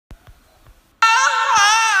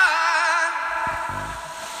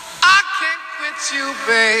you,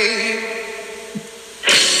 babe.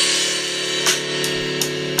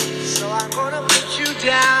 So I'm gonna put you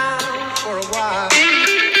down for a while.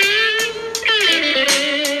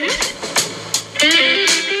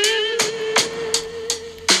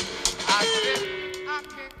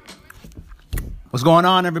 What's going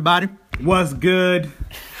on, everybody? What's good?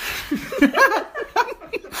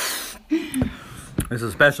 This is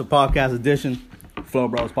a special podcast edition, Flow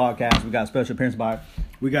Bros Podcast. We got special appearance by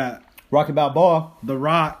We got Rocky Balboa, The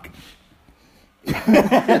Rock.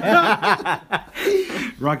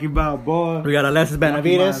 Rocky Balboa. we got Alexis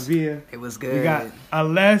Benavides, It was good. We got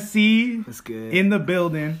Alessi It's good. in the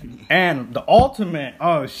building. and the ultimate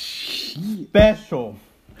Oh, shit. special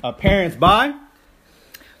appearance by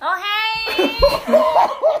Oh,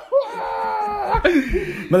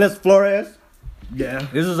 hey! Melissa Flores. Yeah.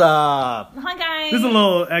 This is Hi, guys. This is a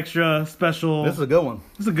little extra special. this is a good one.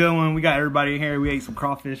 This is a good one. We got everybody in here. We ate some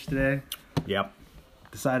crawfish today. Yep,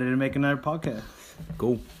 Decided to make another podcast.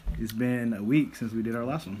 cool. It's been a week since we did our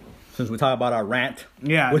last one. Since we talk about our rant,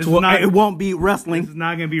 Yeah, which this is will, not- it won't be This wrestling, is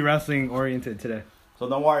not going to be wrestling oriented today. so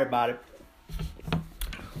don't worry about it,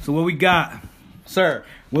 So what we got? sir.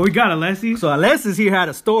 What we got, Alessi? So Alexis here had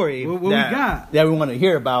a story What we got? that we want to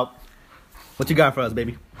hear about. What you got for us,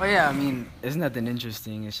 baby? Well, yeah, I mean, it's nothing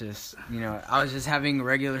interesting. It's just, I was just having a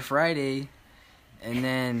regular Friday, and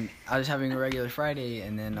then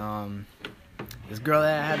this girl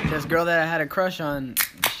that I had a crush on,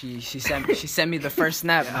 she sent me the first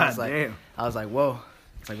snap. And I was like, damn. whoa.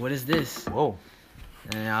 It's like, what is this? Whoa.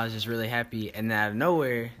 And I was just really happy. And then out of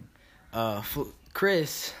nowhere,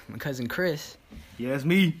 Chris, my cousin Chris, Yeah, it's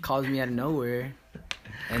me. calls me out of nowhere,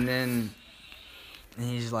 and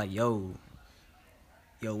he's like, yo,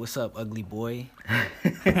 what's up, ugly boy?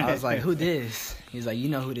 I was like, who this? He's like, you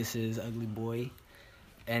know who this is, ugly boy.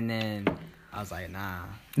 And then I was like, nah.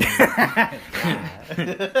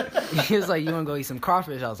 He was like, you want to go eat some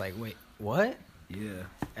crawfish? I was like, wait, what? Yeah.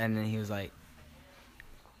 And then he was like,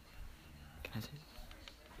 can I say it?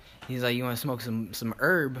 He's like, you want to smoke some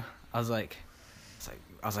herb? I was like,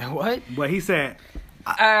 what? But he said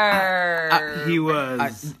he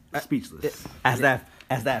was speechless. As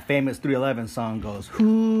that famous 311 song goes,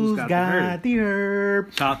 who's got the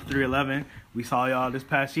herb? Shout out to 311. We saw y'all this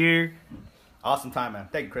past year. Awesome time, man.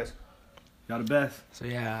 Thank you, Chris. Y'all the best. So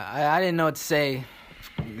yeah, I didn't know what to say.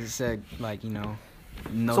 It said like, no.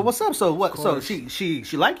 So what's up? So what? So course. she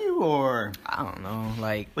like you, or I don't know,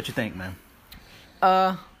 like what you think, man?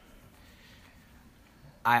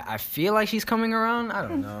 I feel like she's coming around. I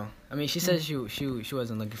don't know. I mean, she said she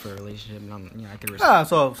wasn't looking for a relationship, and I could respect. Ah,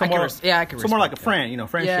 so I more, could so more like a respect friend, that.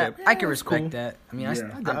 friendship. Yeah, I can respect cool. that. I mean, I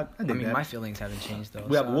dig that. my feelings haven't changed though.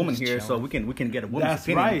 We have so a I'm woman just here, so chilling. we can get a woman's That's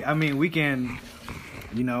opinion. right. I mean, we can,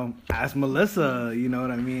 ask Melissa, you know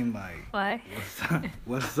what I mean? Like, What?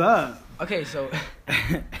 what's up? Okay, so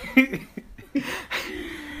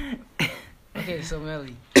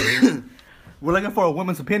Melly. We're looking for a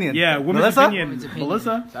woman's opinion. Yeah, woman's Melissa? opinion. Woman's opinion.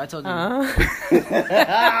 Melissa? So I told you.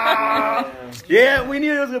 Yeah, we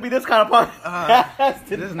knew it was gonna be this kind of podcast.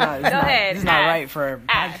 This is not. Go ahead, This is not ask. right for a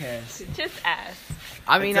Ask. podcast. Just ask.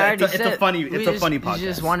 I mean, It's a- I already it's a said funny- we it's a funny You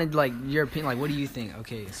just podcast. wanted like your opinion. Like, what do you think?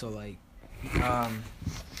 Okay, so like, I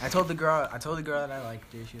told the girl that I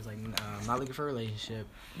liked her. She was like, I'm not looking for a relationship.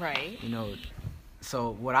 Right.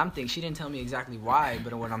 So what I'm thinking, she didn't tell me exactly why,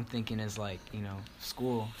 but what I'm thinking is like,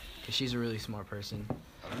 school, because she's a really smart person,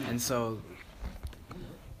 and so.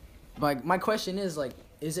 Like, my question is like,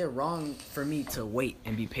 is it wrong for me to wait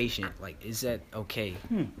and be patient? Like, is that okay?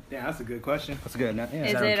 Yeah, that's a good question. That's good. Yeah.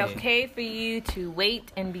 Is that it okay? okay for you to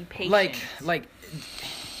wait and be patient? Like,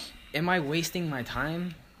 am I wasting my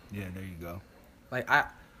time? Yeah, there you go. Like,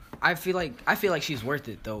 I feel like she's worth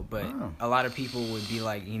it though, but a lot of people would be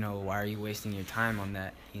like, why are you wasting your time on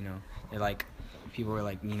that? They're like, people were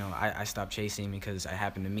like, I stopped chasing because it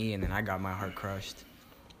happened to me, and then I got my heart crushed.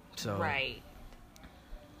 So Right.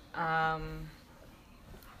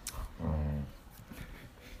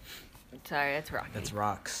 Sorry, that's Rocky. that's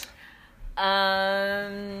rocks.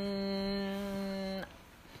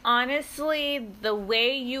 Honestly, the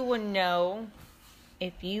way you will know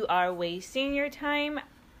if you are wasting your time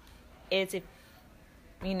is if,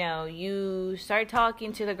 you start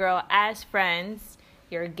talking to the girl as friends,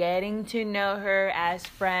 you're getting to know her as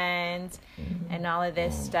friends, and all of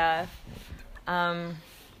this stuff.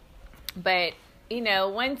 But,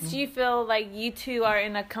 once you feel like you two are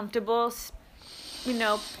in a comfortable,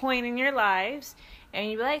 point in your lives,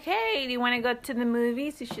 and you're like, hey, do you want to go to the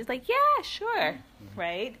movies? And she's like, yeah, sure,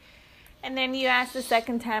 right? And then you ask the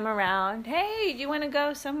second time around, hey, do you want to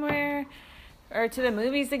go somewhere or to the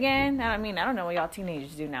movies again. I mean, I don't know what y'all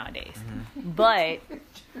teenagers do nowadays. But,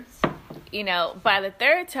 you know, by the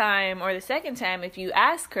third time or the second time, if you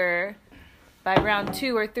ask her by round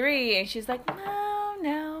 2 or 3 and she's like,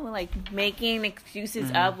 no, like making excuses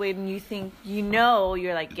up when you think, you know,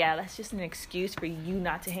 you're like, yeah, that's just an excuse for you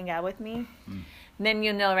not to hang out with me. Then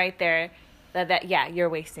you know right there that yeah, you're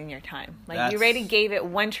wasting your time. Like, you already gave it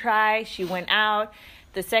one try. She went out.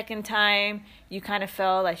 The second time, you kind of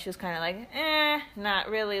felt like she was kind of like, not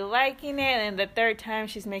really liking it. And the third time,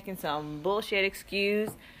 she's making some bullshit excuse.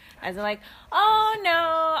 As in like, oh, no,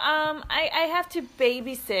 I have to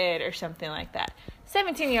babysit or something like that.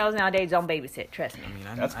 17-year-olds nowadays don't babysit, trust me.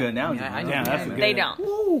 That's good now. They don't.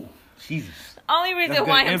 Ooh, Jesus. Only reason That's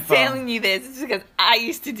why good I'm info. telling you this is because I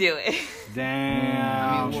used to do it.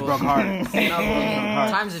 Damn. She broke hearts.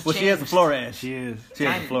 Times have changed. She has a Flores. She is. She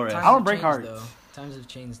has a Flores. I don't break hearts. Times have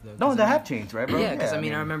changed, though. No, they have changed, right, bro? Yeah, because I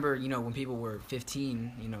mean, I remember, you know, when people were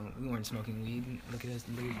 15, you know, we weren't smoking weed. Look at us,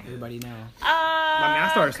 look at everybody now. I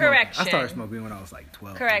started smoking. Correction. I started smoking when I was like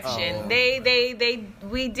 12. Correction. Oh.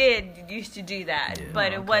 We used to do that,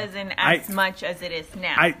 but it wasn't as much as it is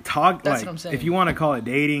now. I talked That's like, what I'm saying. if you want to call it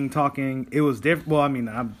dating, talking, it was different. Well, I mean,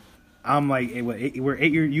 I'm like, we're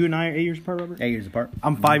 8 years. You and I are 8 years apart, Robert. 8 years apart.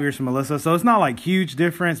 I'm 5 years from Melissa, so it's not like huge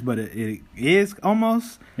difference, but it is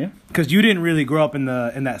almost. Yeah. Because you didn't really grow up in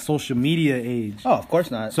that social media age. Oh, of course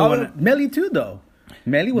not. So So Melly too, though.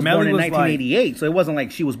 Melly was born in 1988, so it wasn't like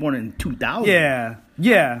she was born in 2000.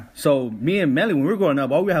 Yeah. So me and Melly, when we were growing up,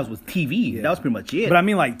 all we had was TV. Yeah. That was pretty much it. But I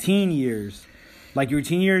mean, like teen years. Like your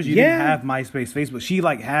teen years, you didn't have MySpace, Facebook. She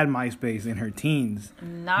like had MySpace in her teens.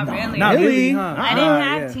 Not really. Not really, huh? I didn't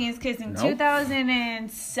have Yeah. teens because in Nope.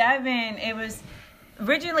 2007, it was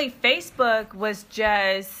originally Facebook was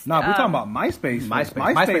just. No, we're talking about MySpace.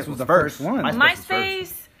 MySpace was the first one.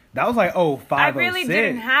 MySpace. That was like 05, I really 06.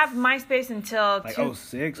 didn't have MySpace until Like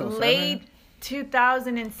 06, 07? late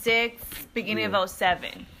 2006, beginning of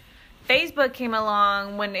 07. Facebook came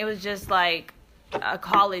along when it was just like a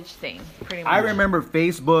college thing, pretty much. I remember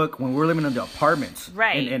Facebook when we were living in the apartments.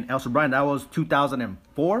 Right. In El Sobrino. That was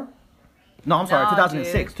 2004? No, I'm sorry, No,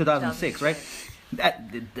 2006. dude. 2006, right?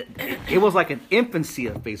 It was like an infancy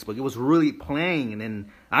of Facebook. It was really playing. And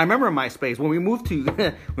then I remember MySpace. When we moved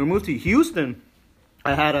to Houston,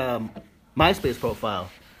 I had a MySpace profile.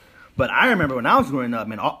 But I remember when I was growing up,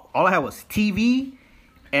 man, all I had was TV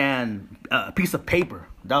and a piece of paper.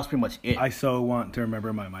 That was pretty much it. I so want to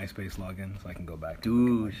remember my MySpace login so I can go back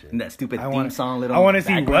to Dude, and that stupid theme song. I want to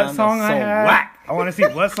see what background, song that's I so had. whack. I want to see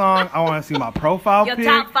what song. I want to see my profile Your pic.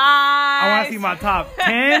 top 5. I want to see my top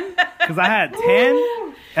 10 because I had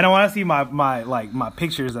 10, and I want to see my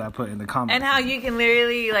pictures that I put in the comments. And how you can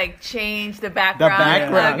literally like change the background.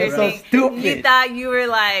 background, of your it's so thing. stupid. You thought you were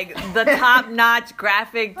like the top-notch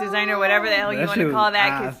graphic designer, whatever the hell you That want shit to call was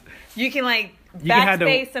that. 'Cause ass. you can like You had to-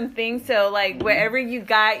 backspace some things. So like wherever you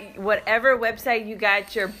got, whatever website you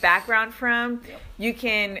got your background from, you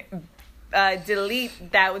can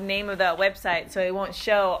delete that name of that website so it won't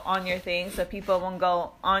show on your thing. So people won't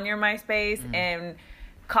go on your MySpace and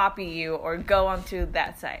copy you or go onto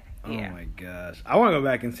that site. Oh Yeah. my gosh, I want to go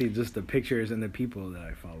back and see just the pictures and the people that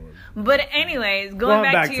I followed. But anyways, going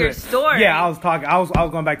back to your it. story. Yeah, I was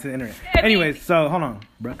going back to the internet. I mean- Anyways, so hold on,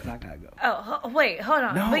 bro, 'cause I gotta go. Wait, hold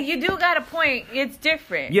on. No. But you do got a point. It's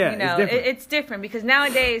different. Yeah, you know, it's different. It's different because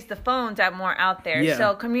nowadays the phones are more out there. Yeah.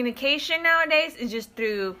 So communication nowadays is just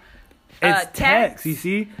through It's text. You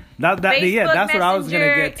see, that's what I was gonna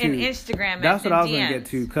get to. and Instagram. That's what I was DMs. gonna get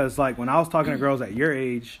to, because like when I was talking to girls at your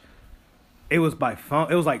age, it was by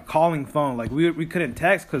phone. It was like calling phone. Like we couldn't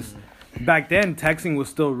text because back then texting was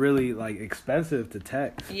still really like expensive to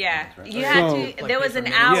text. Yeah, you had So- to. Like There was pay an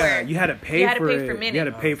for hour. Yeah, you had to pay You had to for pay it. for minutes. You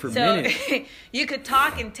had to pay for So minutes. you could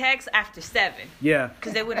talk and text after 7 Yeah.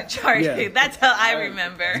 because they wouldn't charge Yeah. you. That's how I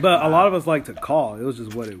remember. But a lot of us like to call. It was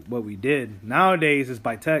just what we did. Nowadays it's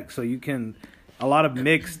by text, so you can a lot of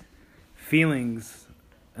mixed feelings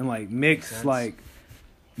and like mixed like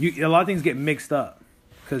a lot of things get mixed up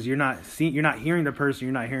because you're not hearing the person,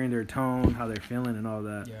 you're not hearing their tone, how they're feeling, and all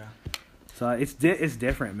that. Yeah. So it's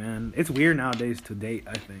different, man. It's weird nowadays to date,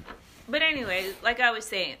 I think. But anyways, like I was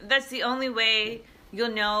saying, that's the only way you'll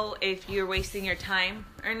know if you're wasting your time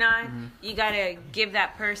or not. You gotta give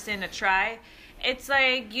that person a try. It's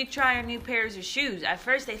like you try on new pairs of shoes. At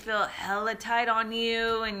first they feel hella tight on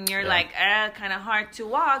you and you're like, kind of hard to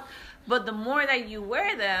walk. But the more that you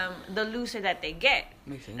wear them, the looser that they get.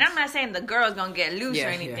 Makes sense. And I'm not saying the girl's gonna get loose Yeah, or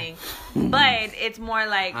yeah. anything. But it's more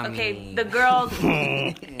like, I okay, mean- the girl...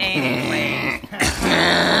 Anyways.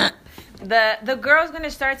 the girl's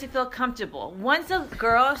gonna start to feel comfortable. Once a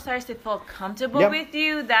girl starts to feel comfortable Yep. with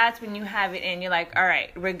you, that's when you have it in. You're like, all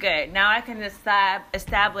right, we're good. Now I can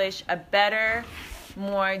establish a better,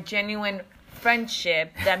 more genuine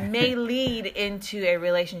friendship that may lead into a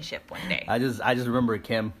relationship one day. I just remember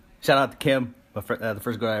Kim. Shout out to Kim, the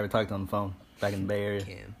first girl I ever talked to on the phone back in the Bay Area.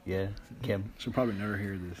 Kim. Yeah, Kim. She'll probably never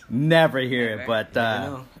hear this. Never hear it, Never. but Never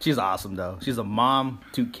know. she's awesome though. She's a mom,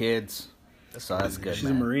 2 kids. So that's good. She's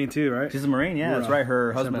man. a Marine too, right? She's a Marine, yeah, that's We're, right.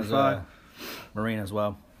 Her Semper husband's Fi. a Marine as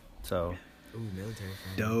well. So, Ooh, military.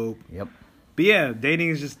 Friend. Dope. yep. But yeah, dating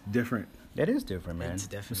is just different. It is different, man. It's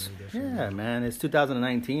definitely different. Yeah, man. It's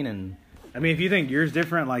 2019 and I mean, if you think yours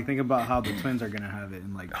different, like think about how the twins are gonna have it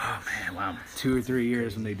in like oh man, wow. 2 or 3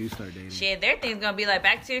 years when they do start dating. Shit, their thing's gonna be like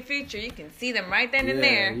Back to the Future. You can see them right then and Yeah,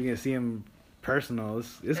 there. you can see them personal.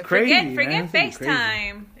 It's crazy. Forget man. It's gonna be crazy.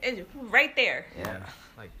 FaceTime. It's right there. Yeah.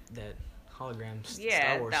 Like that hologram Yeah,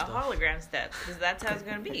 Star the Wars stuff. hologram stuff. Because that's how it's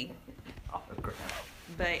gonna be.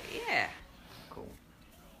 But yeah. Cool.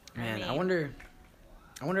 Man, mean- I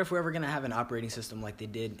wonder if we're ever gonna have an operating system like they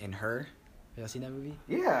did in Her. Y'all seen that movie?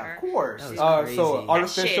 Yeah, of course. That was So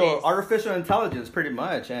crazy. That shit is- artificial intelligence, pretty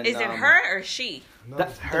much. And Is it her or she?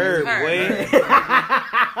 That's Her, Her. wait.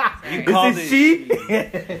 Sorry. called Is it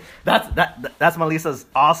she? that's Melissa's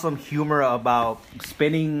awesome humor about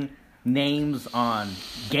spinning names on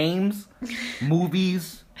games,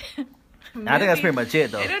 movies. I think that's pretty much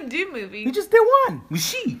it, though. They don't do movies. You just did one. Was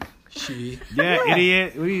she? She. Yeah, Yeah.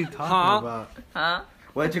 idiot. What are you talking Huh? about? Huh?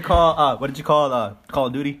 What did you call Call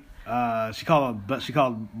of Duty? She called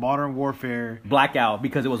Modern Warfare. Blackout,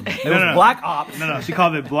 because it was no. Black Ops. No, she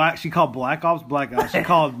called Black Ops Blackout. She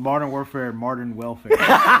called Modern Warfare Modern Welfare. Okay,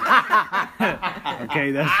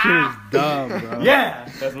 that shit is dumb, bro. Yeah,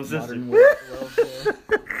 that's my sister. Modern welfare.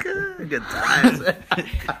 Good times.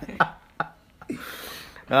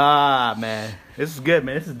 Ah, man, this is good,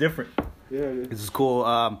 man. This is different. Yeah, it is. This is cool.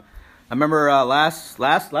 I remember last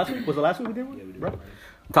week, was it last week we did one? Yeah, we did. We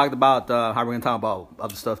talked about how we're gonna talk about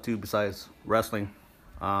other stuff too besides wrestling.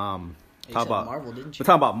 You Talk said about Marvel, didn't We're you?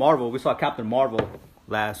 talking about Marvel. We saw Captain Marvel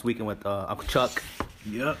last weekend with Uncle Chuck.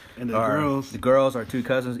 Yep. And the The girls, our 2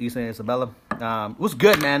 cousins, Issa and Isabella. It was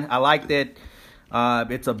good, man. I liked it.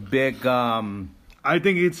 It's a big. I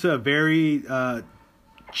think it's a very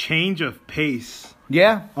change of pace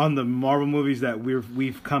Yeah. on the Marvel movies that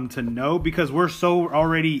we've come to know, because we're so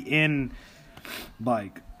already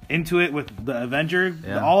into it with the Avenger.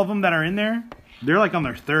 Yeah. All of them that are in there, they're like on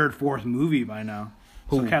their 3rd, 4th movie by now.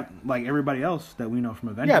 Who? So like everybody else that we know from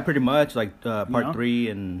Avengers. Yeah, pretty much like part know? 3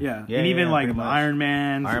 and Yeah, and even like pretty much. Iron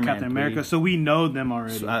Man, Iron Man Captain America. 3. So we know them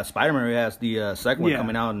already. Spider-Man has the second one Yeah.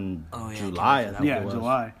 coming out in Oh, yeah, July. I July. think Yeah, it was.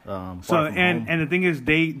 July. Far So From Home. and the thing is,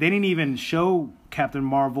 they didn't even show Captain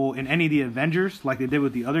Marvel in any of the Avengers like they did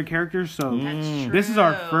with the other characters. So Mm. this is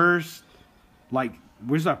our True. first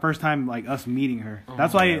this is our first time like us meeting her.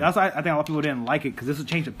 That's why I think a lot of people didn't like it, because this is a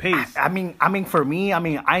change of pace. I mean, for me,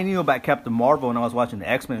 I knew about Captain Marvel when I was watching the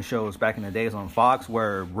X-Men shows back in the days on Fox,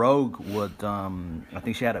 where Rogue would, I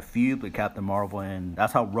think she had a feud with Captain Marvel, and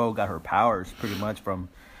that's how Rogue got her powers, pretty much from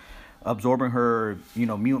absorbing her,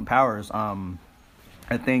 mutant powers.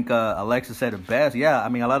 I think Alexa said it best. Yeah, I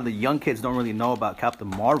mean, a lot of the young kids don't really know about Captain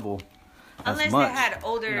Marvel as Unless much. they had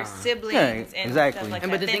older Nah. siblings Yeah, and exactly. stuff like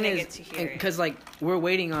And that. but the then thing they is, get to hear it. because like we're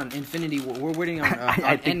waiting on Infinity War, we're waiting on.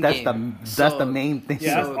 I on think Endgame. that's the main thing.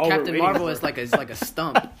 Yeah, that's So all we're Captain waiting Marvel for. is like a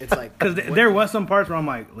stump. It's like Because there was some parts where I'm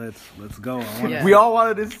like, let's go. I wanna Yeah. We all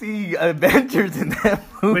wanted to see Avengers in that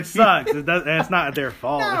movie. Which sucks. It's not their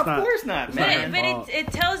fault. No, it's of not, course not, it's man. not their But fault.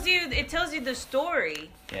 it tells you the story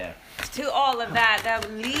Yeah. to all of that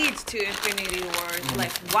leads to Infinity Wars,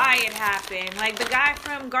 like why it happened. Like the guy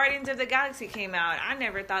from Guardians of the Galaxy came out. I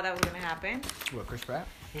never thought that was gonna happen. what, Chris Pratt?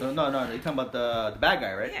 No, you're talking about the bad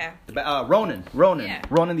guy, right? Yeah. Ronan. Yeah.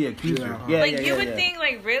 Ronan the Accuser. Yeah. Like you would think,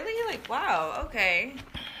 like really, like wow, okay.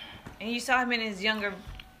 And you saw him in his younger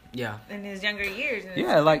Yeah. years. And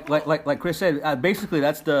Yeah, like Chris said, basically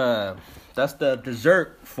that's the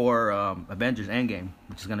dessert for Avengers Endgame,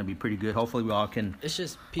 which is gonna be pretty good. Hopefully we all can It's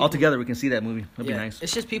just people. all together we can see that movie. It'll Yeah, be nice.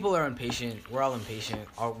 it's just people are impatient. We're all impatient.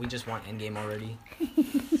 We just want Endgame already.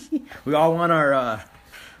 We all want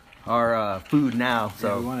our food now, Yeah,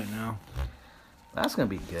 so we want it now. that's gonna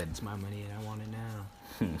be good. It's my money and I want it now.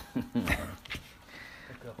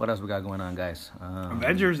 What else we got going on, guys?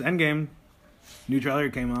 Avengers Endgame. New trailer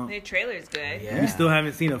came out. the trailer's good. Yeah. We still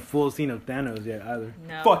haven't seen a full scene of Thanos yet either.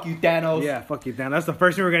 No. Fuck you, Thanos. Yeah, fuck you, Thanos. That's the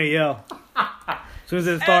first thing we're gonna yell. As soon as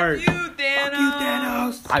it F starts. you,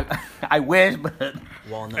 Thanos. I wish, but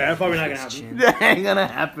Walnut. Yeah, that's probably not with gonna his happen. chin. that ain't gonna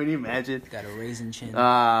happen. Imagine. Got a raisin chin.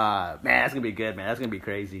 Man, that's gonna be good, man. That's gonna be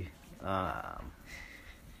crazy. It's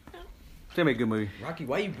gonna be a good movie. Rocky,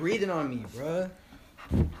 why you breathing on me, bruh?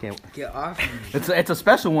 Can't. Get off me. It's a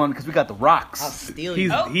special one because we got the rocks. I'll steal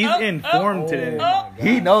He's you. he's informed today.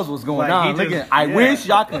 He knows what's going Like, on. he Look just- at. I yeah. wish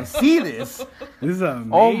y'all can see this. This is amazing.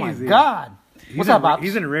 Oh my God. What's up, Bob?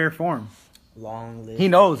 He's in rare form. Long live. He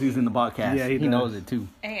knows he's in the podcast. Yeah, he he does. knows it too.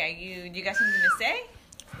 Hey, you got something to say?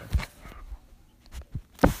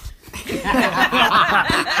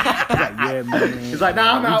 Yeah, man. He's like,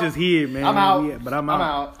 nah, I'm We out. just here, man. I'm out. Yeah, but I'm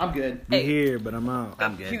out. I'm good. We here, but I'm out.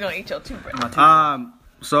 I'm He's good. gonna eat your toothbrush.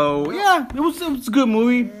 So yeah, it was a good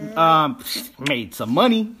movie. Made some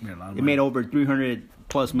money. Made a lot of It made over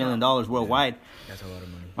 $300+ million worldwide. That's a lot of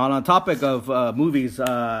money. On the topic of movies,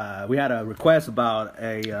 we had a request about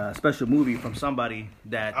a special movie from somebody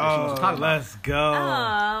that she wants to talk about. Let's go.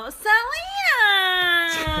 Oh, Selena.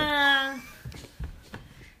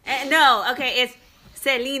 No, okay, it's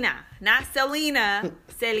Selena, not Selena.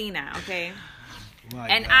 Selena, okay. My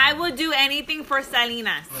And God. I will do anything for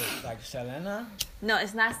Selena. Like Selena? No,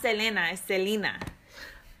 it's not Selena, it's Selena.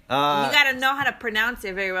 You Uh, gotta know how to pronounce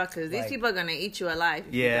it very well because these Like- people are gonna eat you alive.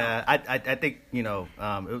 if you yeah, I think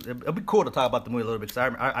it'd be cool to talk about the movie a little bit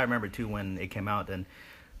because I remember too when it came out, and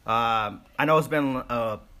I know it's been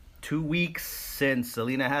 2 weeks since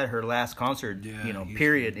Selena had her last concert. Yeah, Houston.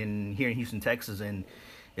 period here in Houston, Texas, and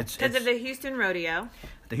it's Because of the Houston Rodeo.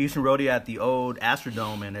 the Houston Rodeo at the old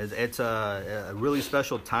Astrodome, and it's a really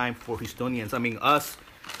special time for Houstonians. I mean, us,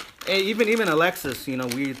 even Alexis,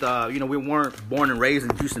 we thought, we weren't born and raised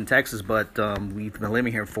in Houston, Texas, but we've been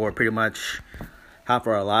living here for pretty much half of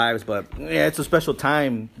our lives. But yeah, it's a special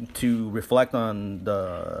time to reflect on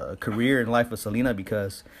the career and life of Selena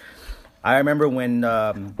because I remember when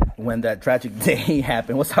that tragic day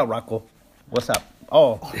happened. What's up, Rocco? What's up?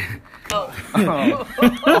 Oh.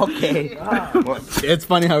 Okay. Well, it's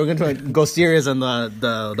funny how we're going to go serious and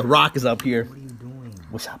the rock is up here. What are you doing?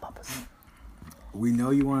 What's up, Papas? We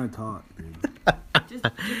know you want to talk, dude. Just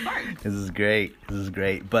bark. This is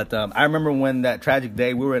great. But I remember when that tragic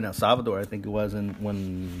day, we were in El Salvador, I think it was, and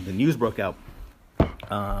when the news broke out.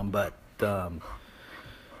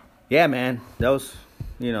 Yeah, man, that was,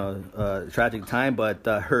 a tragic time. But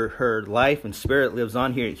her life and spirit lives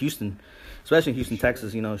on here in Houston, especially in Houston,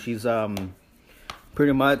 Texas. She's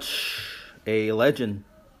pretty much a legend.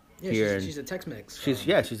 Yeah, Here she's a Tex-Mex. She's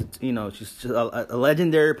a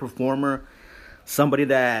legendary performer, somebody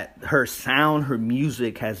that her sound, her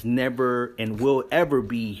music has never and will ever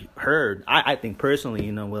be heard. I think personally,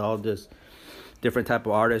 with all this different type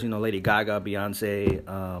of artists, Lady Gaga, Beyonce.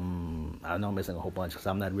 I know I'm missing a whole bunch because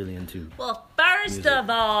I'm not really into. Well, first of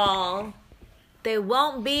all, there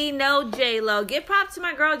won't be no J-Lo. Give props to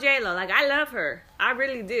my girl J-Lo. Like, I love her. I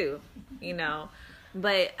really do,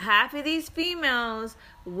 But half of these females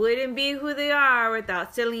wouldn't be who they are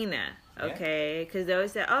without Selena, okay? Because they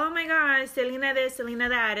always say, oh my God, Selena this, Selena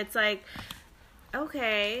that. It's like,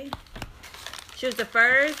 okay. She was the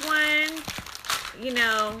first one,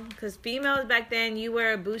 because females back then, you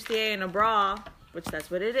wear a bustier and a bra, which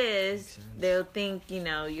that's what it is. They'll think,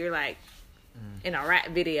 you're like in a rap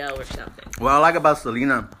video or something. What I like about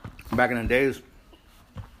Selena back in the days,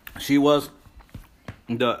 she was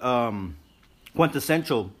the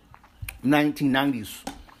quintessential 1990s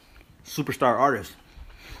superstar artist.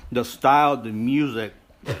 The style, the music,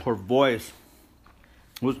 her voice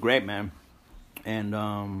was great, man. And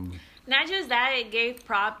Not just that, it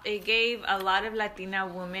gave a lot of Latina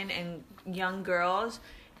women and young girls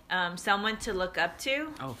someone to look up to.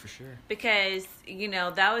 Oh, for sure. Because,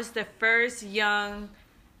 that was the first young,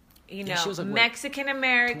 she was like, what, Mexican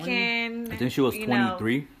American. I think she was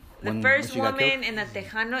 23. The first woman in the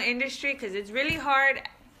Tejano industry, because it's really hard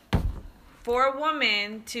for a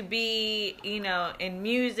woman to be, in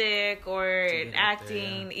music or in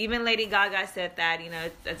acting. Even Lady Gaga said that,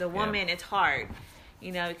 as a woman, it's hard,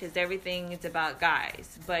 because everything is about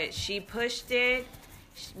guys. But she pushed it,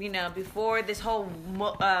 before this whole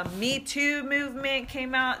Me Too movement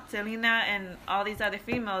came out, Selena and all these other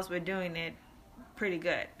females were doing it pretty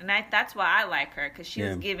good. And that's why I like her, because she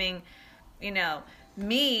was giving,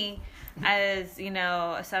 me as a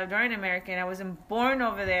Salvadoran American. I wasn't born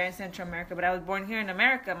over there in Central America, but I was born here in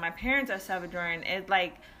America. My parents are Salvadoran. It's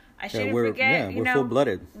like I shouldn't forget. We're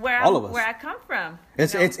full-blooded. All of us. Where I come from.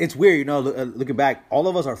 It's weird, looking back. All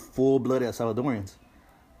of us are full-blooded Salvadorians.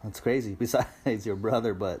 That's crazy. Besides your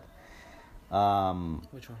brother, but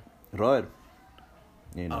Which one? Rod.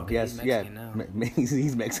 he's Mexican now.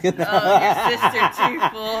 He's Mexican. Oh, your sister too,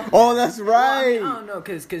 fool. Oh, that's right. I don't know,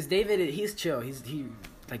 cause David, he's chill. He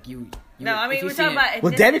like you. No, I mean if you we're see talking him- about.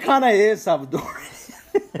 Well, David kind of is Salvadorian.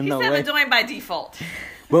 He's No way. Salvadoran by default.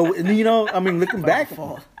 But looking back,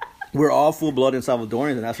 we're all full-blooded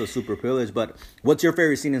Salvadorians, and that's a super privilege. But what's your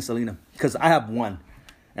favorite scene in Selena? Because I have one,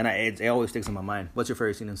 and it always sticks in my mind. What's your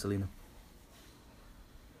favorite scene in Selena?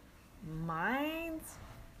 Mine's.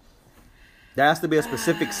 There has to be a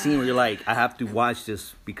specific scene where you're like, I have to watch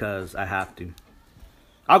this because I have to.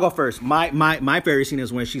 I'll go first. My favorite scene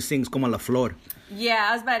is when she sings Como la Flor. Yeah,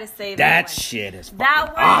 I was about to say That one. shit is That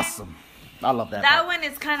fucking one- awesome. I love that. That part. one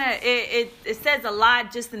is kind of it says a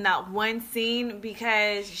lot just in that one scene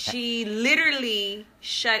because she literally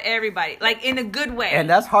shut everybody like in a good way. And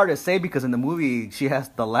that's hard to say because in the movie she has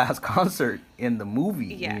the last concert in the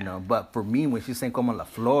movie, Yeah. you know. But for me, when she sang Como la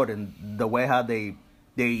Flor and the way how they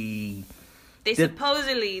they did-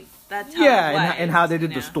 supposedly that's how yeah, it was, and how they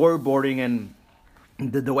did you the know? storyboarding and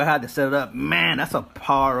the way how they set it up, man, that's a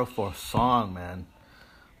powerful song, man.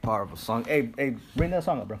 Powerful song. Hey, bring that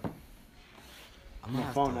song up, bro. I'm gonna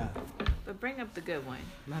have phone to, now. But bring up the good one. I'm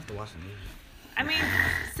gonna have to watch the movie. I mean,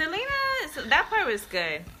 Selena, so that part was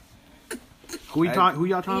good. Who y'all trying You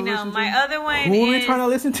to know, listen my to? other one Who are we is trying to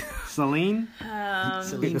listen to? Celine.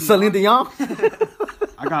 Celine Dion.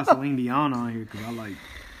 I got Celine Dion on here because I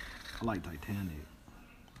like Titanic.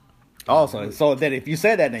 Also, so that if you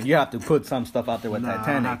say that, then you have to put some stuff out there with Nah, I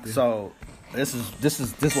Titanic. have to. So this is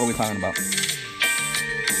what we're talking about.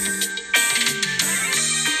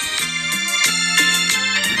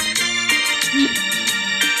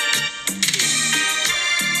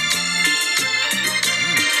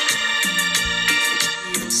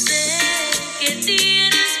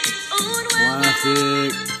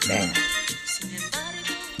 Classic. Damn.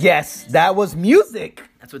 Yes, that was music.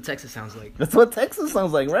 That's what Texas sounds like. That's what Texas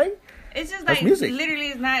sounds like, right? It's just That's like music. literally,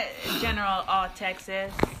 it's not general all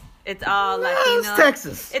Texas. It's all Latino. It's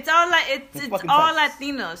Texas. It's all like it's fucking all Texas.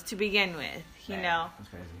 Latinos to begin with. You know, That's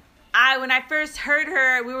crazy. when I first heard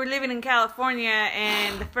her, we were living in California,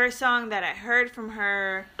 and the first song that I heard from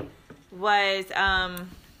her was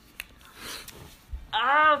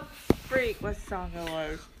oh freak, what song it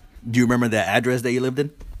was? Do you remember the address that you lived in?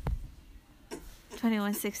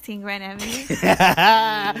 2116 Grand Avenue.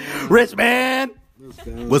 Rich man.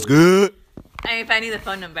 What's good? I mean, if I knew the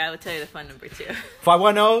phone number, I would tell you the phone number too.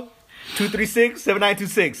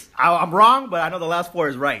 510-236-7926. I'm wrong, but I know the last four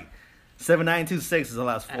is right. 7926 is the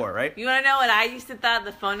last four, right? You want to know what I used to thought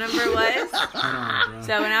the phone number was?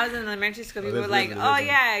 So when I was in elementary school, people were like, "Oh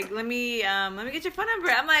yeah, let me get your phone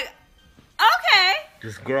number." I'm like, "Okay."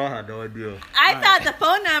 This girl had no idea. I thought the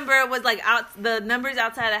phone number was like the numbers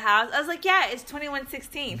outside the house. I was like, "Yeah, it's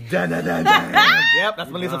 2116." Yep,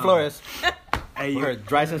 that's Melissa Flores. Hey, Her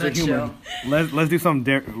dry sense of humor. let's do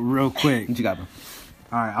something real quick. What you got, bro?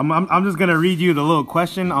 All right, I'm just gonna read you the little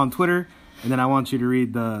question on Twitter, and then I want you to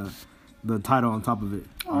read the title on top of it.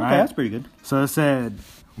 All Okay, right? that's pretty good. So it said,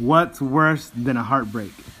 "What's worse than a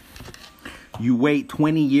heartbreak?" You wait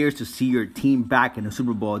 20 years to see your team back in the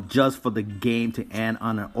Super Bowl just for the game to end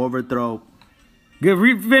on an overthrow. Good.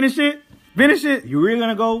 Finish it. Finish it. You really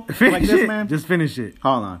gonna go Finish like this, it. man? Just finish it.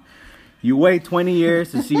 Hold on. You wait 20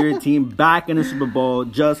 years to see your team back in the Super Bowl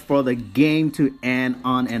just for the game to end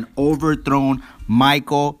on an overthrown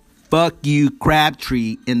Michael fuck you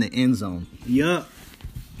Crabtree in the end zone. Yup.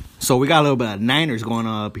 So we got a little bit of Niners going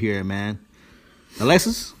on up here, man.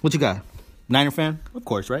 Alexis, what you got? Niner fan? Of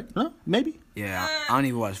course, right? No? Maybe? Yeah, I don't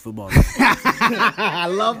even watch football. I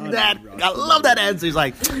love that. I love that answer. He's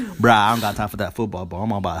like, bruh, I don't got time for that football, but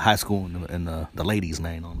I'm all about high school and the ladies'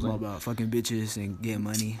 name. You know what I'm All saying? about fucking bitches and getting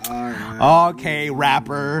money. Okay,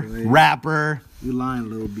 rapper. You lying,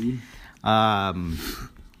 little B. Um,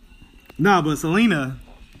 No, but Selena,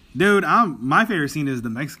 dude, my favorite scene is the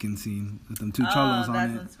Mexican scene with them two cholos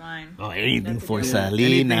on it. fine. oh, anything for Anything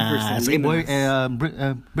Selena. for Hey, boy,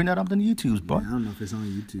 Selenas. bring that up on the YouTubes, boy. I don't know if it's on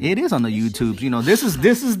YouTube. It is on the YouTubes. You know, this is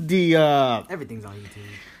the Everything's on YouTube.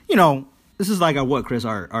 you know, this is like our what, Chris?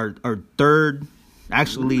 Our third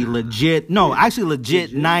actually legit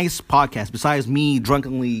nice podcast besides me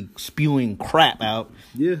drunkenly spewing crap out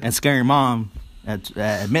Yeah. and scaring mom at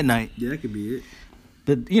midnight. Yeah, that could be it.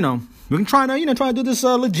 But you know, we can try to do this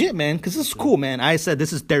legit, man, because this is cool, man. I said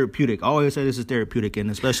this is therapeutic. I always say this is therapeutic, and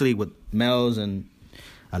especially with Mel's and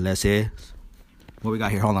Alessia. What we got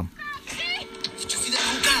here? Hold on.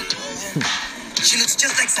 She looks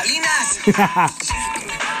just like Salinas.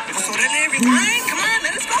 Pues órale, rewind. Come on,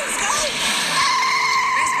 let us go.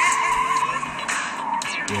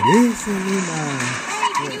 It is Selena.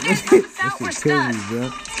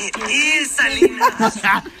 It is Salinas.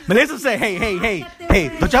 Melissa say, hey,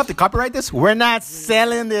 don't you have to copyright this? We're not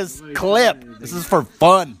selling this clip. This is for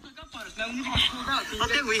fun.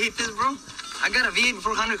 Okay, we hit this, bro. I got a V8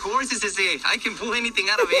 400 horses. I can pull anything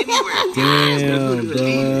out of anywhere. Damn, bro.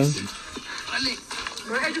 Órale.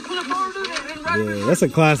 Yeah, that's a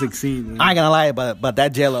classic scene, man. I ain't gonna lie, but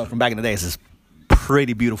that J-Lo from back in the days is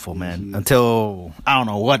pretty beautiful, man. Until I don't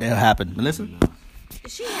know what the hell happened. But listen,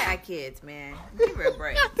 She had kids, man. Give her a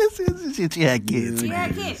break. she had kids. She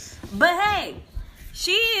had kids. But hey,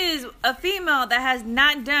 she is a female that has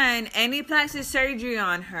not done any plastic surgery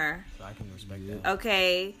on her. So I can respect that.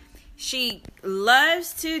 Okay. She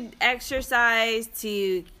loves to exercise,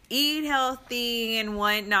 to eat healthy and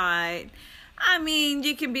whatnot. I mean,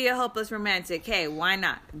 you can be a hopeless romantic. Hey, why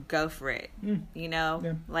not? Go for it. You know?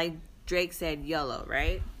 Yeah. Like Drake said, YOLO,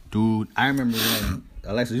 right? Dude, I remember when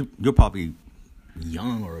Alexis, you're probably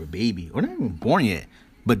young or a baby, or not even born yet.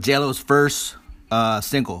 But J-Lo's first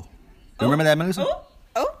single. You remember that, Melissa?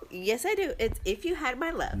 Oh, yes, I do. It's If You Had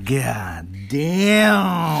My Love. God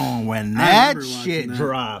damn! When I that remember watching shit that.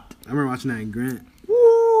 dropped, I remember watching that in Grant.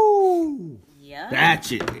 woo! Yeah. That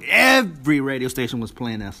shit. Every radio station was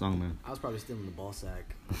playing that song, man. I was probably still in the ball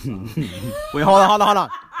sack. Wait, hold on.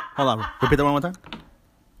 Repeat that one more time.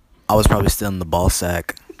 I was probably still in the ball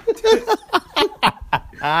sack.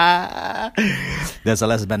 That's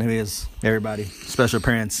Alexis Benavides. Everybody, special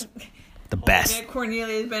appearance, the best.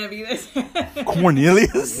 Cornelius Benavides.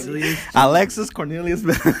 Cornelius, Alexis Cornelius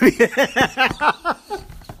Benavides.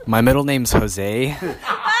 My middle name's Jose.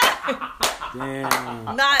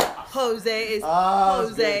 Damn. Not Jose. It's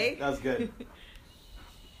Jose. That's good.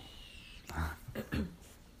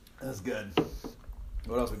 That's good.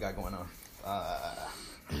 What else we got going on?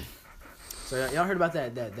 So y'all heard about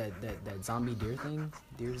that zombie deer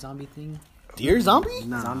zombie thing? Deer zombie?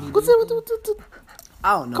 Zombie What's deer that? thing?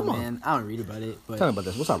 I don't know, Come on. man. I don't read about it, but Tell me about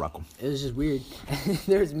this. What's up, Rocco? it was just weird.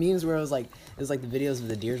 There's memes where it was like the videos of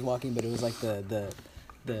the deers walking, but it was like the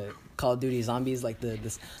Call of Duty zombies, like the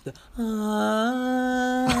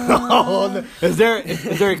Oh, is there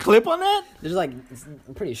a clip on that? There's like,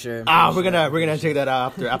 I'm pretty sure. We're gonna check that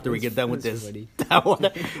out after we get done with It's this. funny. That one.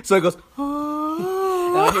 So it goes.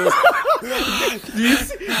 Out here, Do you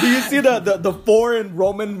see the foreign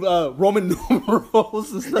Roman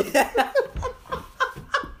numerals and stuff?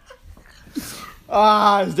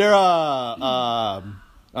 Is there I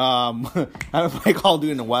haven't played Call of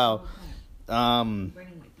Duty in a while.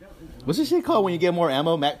 What's this shit called when you get more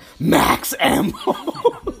ammo? Max ammo.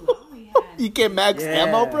 You get max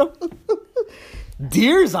ammo, bro.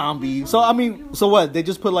 Deer zombie. So I mean, so what? They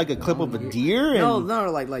just put like a clip of a deer and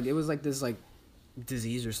no, like it was like this like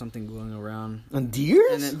disease or something going around. and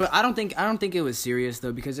deers. And then, but I don't think it was serious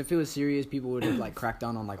though, because if it was serious, people would have like cracked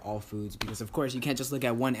down on like all foods, because of course you can't just look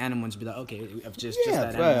at one animal and just be like, okay, if just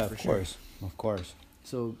that animal for sure. Of course.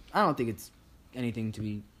 So I don't think it's anything to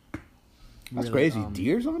be. That's really, crazy.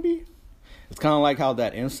 Deer zombie? It's kind of like how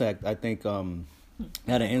that insect, I think, had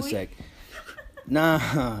an insect.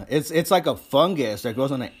 Nah, it's like a fungus that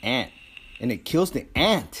grows on an ant, and it kills the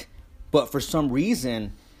ant. But for some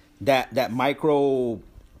reason, that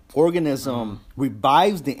microorganism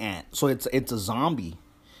revives the ant, so it's a zombie.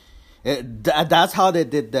 That's how they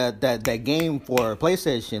did that game for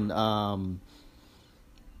PlayStation.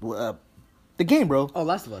 The game, bro. Oh,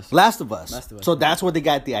 Last of Us. Last of Us. Last of Us. So that's where they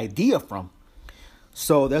got the idea from.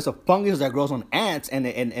 So there's a fungus that grows on ants, and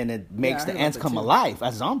it makes I the heard ants about that come too. alive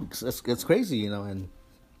as zombies. It's crazy, you know. And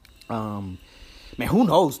man, who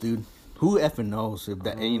knows, dude? Who effing knows if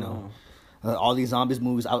that, you know, all these zombies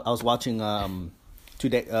movies. I was watching 2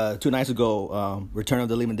 nights ago, Return of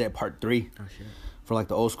the Living Dead Part 3. Oh shit. For like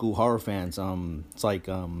the old school horror fans. It's like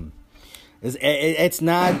it's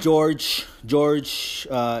not George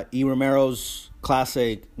E. Romero's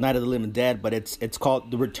classic Night of the Living Dead, but it's called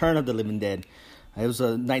The Return of the Living Dead. It was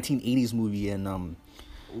a 1980s movie, and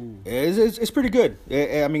it's pretty good.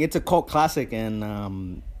 I mean, it's a cult classic,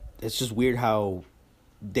 and it's just weird how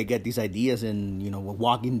they get these ideas in, you know, with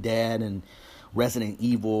Walking Dead and Resident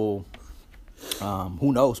Evil.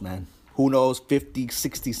 Who knows, man? Who knows, 50,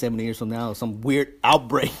 60, 70 years from now, some weird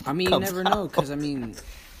outbreak I mean, you comes never out. know, because I mean,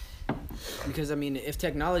 if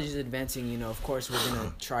technology is advancing, you know, of course we're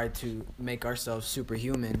gonna try to make ourselves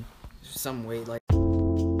superhuman, some way, like.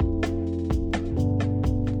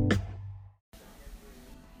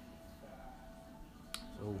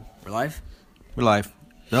 So we're live. We're live.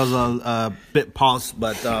 That was a bit paused,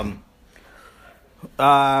 but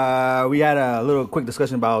we had a little quick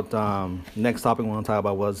discussion about next topic we want to talk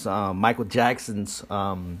about was Michael Jackson's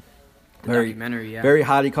Documentary, yeah. very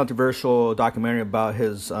highly controversial documentary about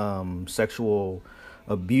his sexual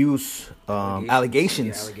abuse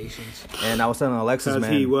allegations. Yeah, allegations. And I was telling Alexis, Because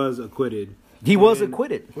man, he was acquitted. he was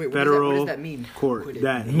acquitted. Wait, what Federal does that mean? court. Acquitted.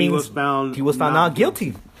 That he Means was found not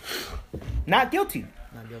guilty. Not guilty.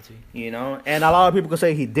 Not guilty. You know, and a lot of people can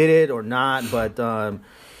say he did it or not, but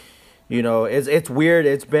you know, it's weird.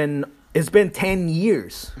 It's been 10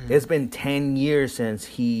 years. Mm-hmm. It's been 10 years since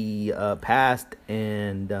he passed,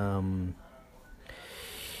 and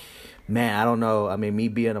man, I don't know. I mean, me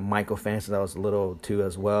being a Michael fan since I was little too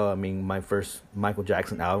as well. I mean, my first Michael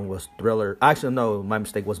Jackson album was Thriller. Actually, no, my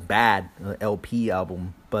mistake was Bad, LP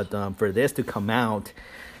album. But for this to come out,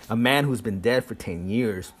 a man who's been dead for 10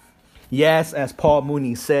 years. Yes, as Paul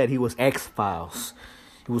Mooney said, he was X-Files.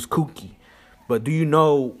 He was kooky. But do you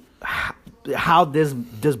know how this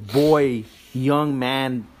boy, young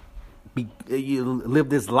man,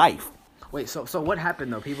 lived his life? Wait, so what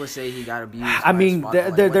happened though? People say he got abused. I mean,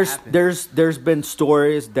 there's been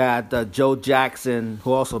stories that Joe Jackson,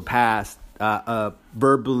 who also passed,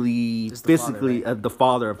 verbally, physically, the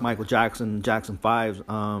father of Michael Jackson, Jackson 5,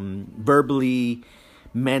 verbally,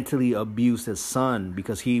 mentally abused his son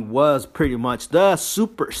because he was pretty much the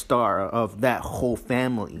superstar of that whole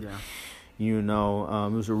family. Yeah. You know,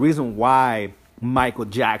 it was the reason why Michael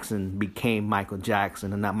Jackson became Michael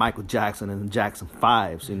Jackson and not Michael Jackson and the Jackson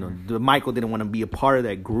 5s. You know, Michael didn't want to be a part of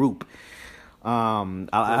that group. I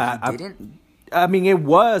mean, it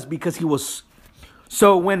was because he was.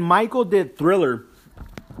 So when Michael did Thriller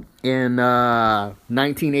in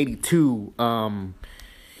 1982,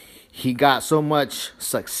 he got so much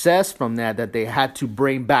success from that they had to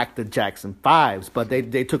bring back the Jackson 5s, but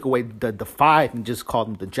they took away the 5 and just called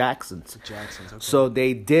them the Jacksons. Okay. So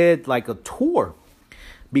they did like a tour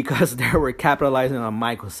because they were capitalizing on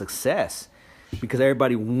Michael's success. Because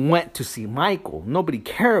everybody went to see Michael. Nobody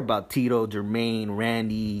cared about Tito, Jermaine,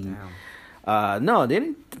 Randy. No,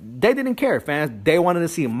 they didn't care, fans. They wanted to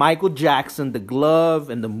see Michael Jackson, the glove,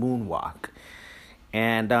 and the moonwalk.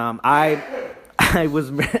 And I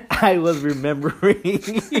was remembering.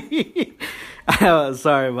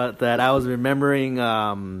 Sorry about that. I was remembering.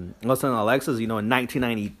 I was telling Alexis, you know, in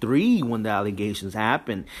 1993 when the allegations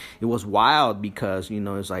happened, it was wild because you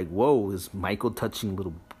know it's like, whoa, is Michael touching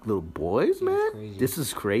little boys, man? This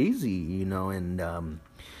is crazy, you know. And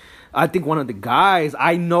I think one of the guys,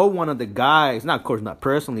 not of course not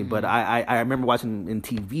personally, but I remember watching in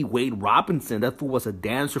TV Wade Robinson. That fool was a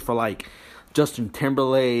dancer for like Justin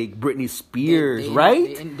Timberlake, Britney Spears,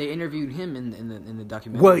 right? They interviewed him in the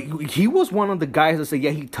documentary. Well, he was one of the guys that said,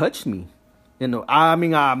 "Yeah, he touched me." You know, I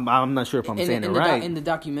mean, I'm not sure if I'm saying it right. In the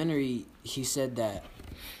documentary, he said that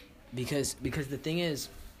because the thing is,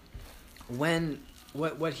 when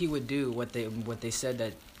what he would do, what they said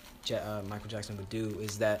that Michael Jackson would do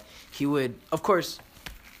is that he would, of course,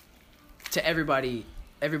 to everybody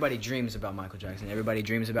dreams about Michael Jackson. Everybody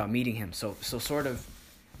dreams about meeting him. So sort of.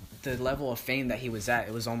 The level of fame that he was at,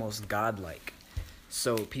 it was almost godlike.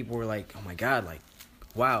 So people were like, oh my God, like,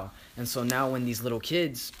 wow. And so now when these little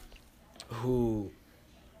kids who,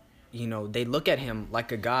 you know, they look at him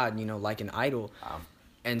like a god, you know, like an idol.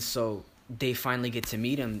 And so they finally get to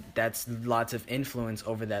meet him. That's lots of influence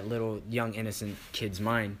over that little young innocent kid's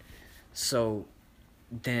mind. So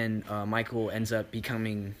then Michael ends up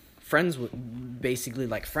becoming friends with, basically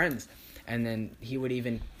like friends. And then he would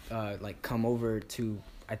even like come over to,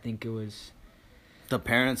 I think it was the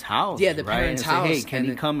parents' house. Yeah, the parents' house. Say, hey, can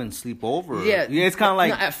he come and sleep over? Yeah, it's kind of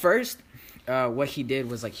like. No, at first, what he did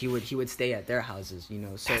was like he would stay at their houses. You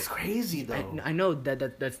know, so that's crazy though. I know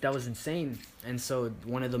that was insane. And so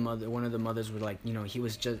one of the mothers were like, you know, he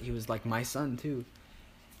was like my son too,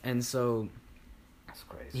 and so that's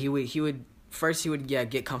crazy. He would first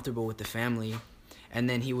get comfortable with the family, and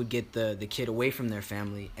then he would get the kid away from their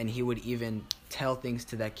family, and he would even tell things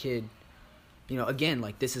to that kid. You know, again,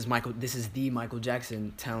 like this is the Michael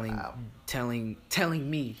Jackson telling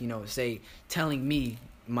me, you know, telling me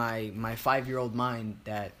my 5-year-old mind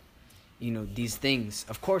that, you know, these things,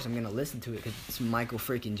 of course I'm going to listen to it because it's Michael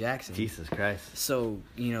freaking Jackson. Jesus Christ. So,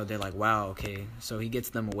 you know, they're like, wow, okay. So he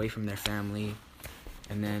gets them away from their family.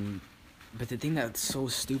 And then, but the thing that's so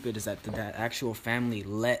stupid is that actual family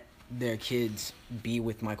let their kids be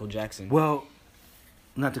with Michael Jackson. Well,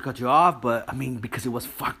 not to cut you off, but I mean, because it was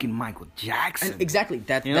fucking Michael Jackson. And exactly.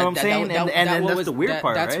 What I'm saying? And that's the weird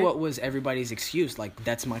part, That's right? what was everybody's excuse. Like,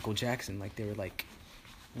 that's Michael Jackson. Like, they were like,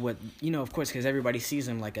 what, you know, of course, because everybody sees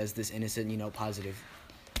him like as this innocent, you know, positive.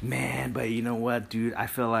 Man, but you know what, dude? I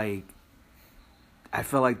feel like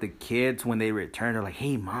the kids, when they return, are like,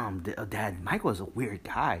 hey, Mom, Dad, Michael is a weird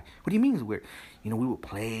guy. What do you mean he's weird? You know, we would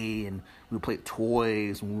play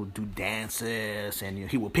toys, and we would do dances, and you know,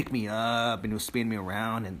 he would pick me up, and he would spin me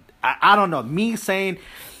around, and I don't know. Me saying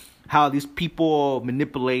how these people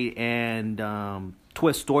manipulate and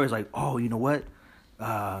twist stories like, oh, you know what?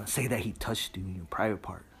 Say that he touched you in your private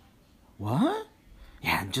part. What?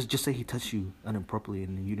 Yeah, just say he touched you inappropriately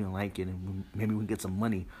and you didn't like it, and maybe we can get some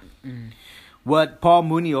money. What Paul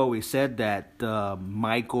Mooney always said that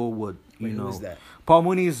Michael would, Wait, who is that? Paul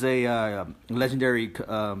Mooney is a legendary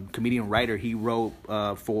comedian writer. He wrote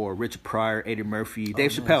for Richard Pryor, Eddie Murphy,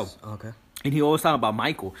 Dave Chappelle. Okay. And he always talked about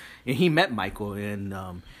Michael. And he met Michael,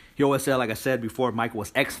 and he always said, like I said before, Michael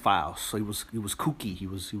was X-Files. So he was kooky. He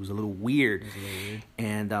was a little weird.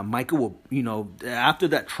 And Michael will, after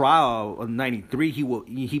that trial of '93,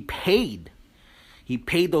 he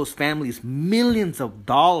paid those families millions of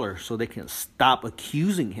dollars so they can stop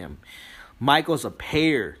accusing him. Michael's a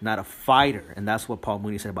payer, not a fighter. And that's what Paul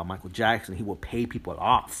Mooney said about Michael Jackson. He will pay people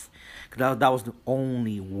off. Because that was the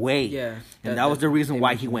only way. Yeah. And that was the reason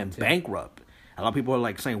why he went bankrupt. A lot of people are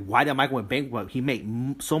like saying, why did Michael went bankrupt? He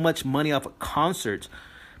made so much money off of concerts,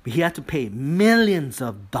 but he had to pay millions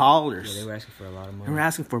of dollars. Yeah, they were asking for a lot of money. They were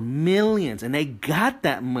asking for millions, and they got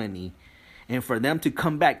that money. And for them to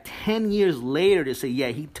come back 10 years later to say, yeah,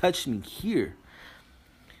 he touched me here.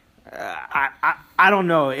 I don't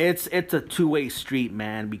know. It's a two-way street,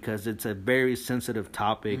 man, because it's a very sensitive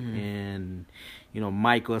topic. And,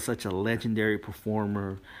 Michael is such a legendary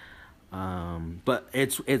performer. But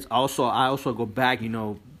it's also, I also go back,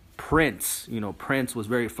 Prince. Prince was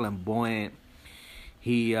very flamboyant.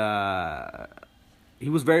 He was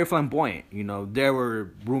very flamboyant. There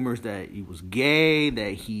were rumors that he was gay,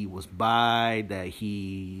 that he was bi, that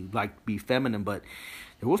he liked to be feminine, but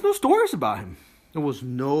there was no stories about him. There was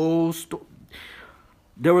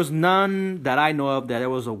there was none that I know of that there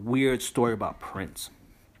was a weird story about Prince.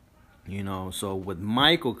 So with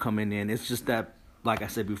Michael coming in, it's just that, like I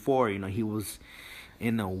said before, he was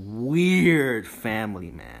in a weird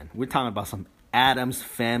family, man. We're talking about some Addams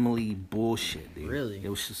Family bullshit, dude. Really? It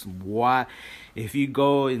was just why. If you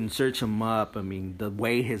go and search him up, I mean, the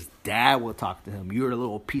way his dad would talk to him, you're a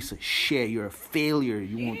little piece of shit. You're a failure.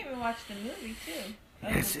 You didn't even watch the movie too.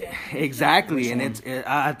 Exactly, and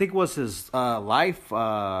I think it was his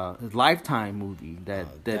Lifetime movie the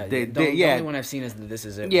only one I've seen is This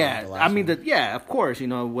Is It. Yeah, I mean, of course,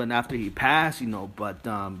 when after he passed, but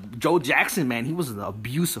Joe Jackson, man, he was an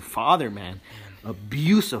abusive father, man.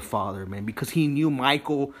 Because he knew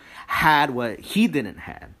Michael had what he didn't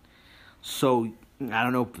have. So I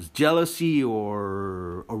don't know if it was jealousy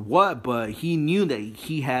or what, but he knew that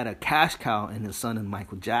he had a cash cow in his son and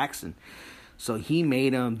Michael Jackson. So he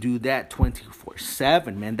made him do that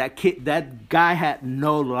 24/7, man. That guy had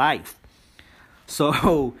no life.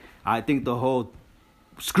 So I think the whole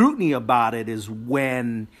scrutiny about it is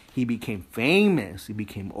when he became famous, he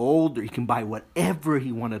became older, he can buy whatever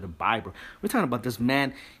he wanted to buy, bro. We're talking about this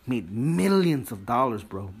man made millions of dollars,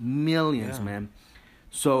 bro. Millions, man.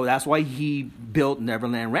 So that's why he built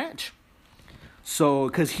Neverland Ranch. So,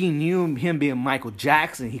 because he knew him being Michael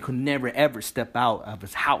Jackson, he could never, ever step out of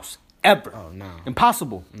his house. Ever. Oh, no.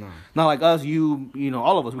 Impossible. No. Not like us,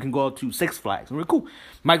 all of us, we can go out to Six Flags. And we're cool.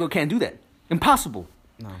 Michael can't do that. Impossible.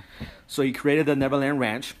 No. So he created the Neverland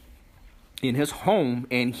Ranch in his home,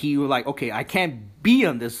 and he was like, okay, I can't be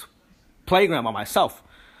on this playground by myself.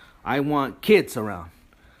 I want kids around.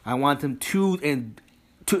 I want them to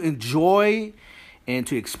enjoy and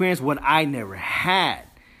to experience what I never had.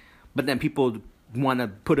 But then people want to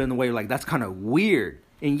put it in the way like, that's kind of weird.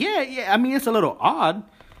 And yeah, I mean, it's a little odd.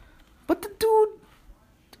 But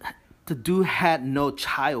the dude had no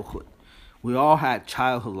childhood. We all had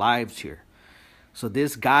childhood lives here. So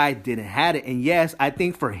this guy didn't have it. And yes, I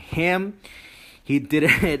think for him, he did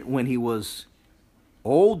it when he was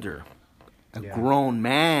older. A grown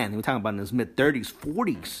man. We're talking about in his mid-30s,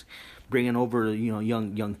 40s. Bringing over,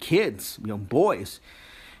 young kids, young boys.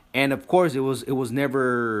 And of course, it was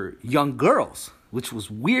never young girls, which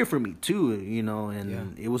was weird for me too,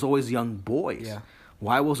 and it was always young boys. Yeah.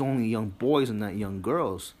 Why was only young boys and not young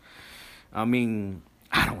girls? I mean,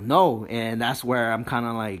 I don't know. And that's where I'm kind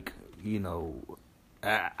of like,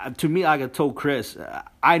 to me, like I told Chris,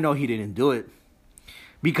 I know he didn't do it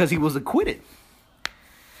because he was acquitted.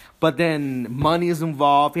 But then money is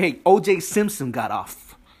involved. Hey, O.J. Simpson got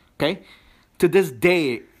off. Okay? To this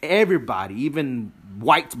day, everybody, even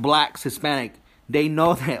whites, blacks, Hispanic, they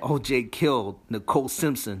know that O.J. killed Nicole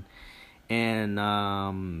Simpson. And,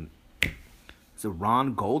 is it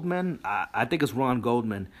Ron Goldman? I think it's Ron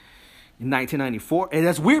Goldman in 1994. And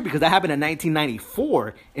that's weird because that happened in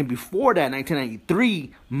 1994. And before that,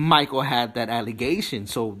 1993, Michael had that allegation.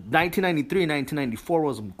 So 1993 and 1994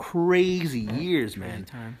 was some crazy years, man.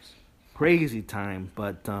 Crazy time.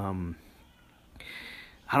 But I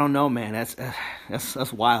don't know, man.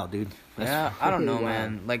 That's wild, dude. I don't know,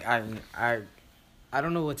 man. Like I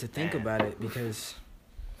don't know what to think about it because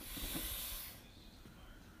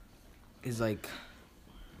it's like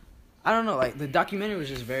I don't know, like, the documentary was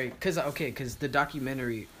just very... Because the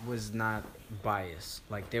documentary was not biased.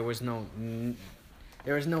 Like, there was no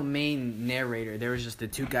main narrator. There was just the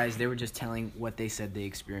two guys. They were just telling what they said they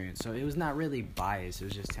experienced. So it was not really biased. It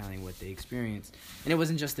was just telling what they experienced. And it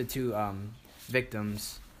wasn't just the two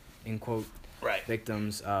victims, in quote, Right.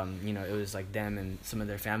 victims. It was like them and some of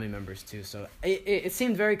their family members too. So it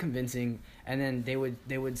seemed very convincing. And then they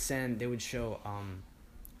would show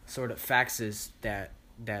sort of faxes that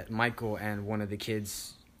Michael and one of the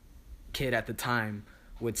kid at the time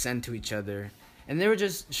would send to each other, and they were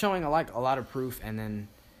just showing a lot of proof, and then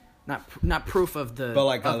not proof of the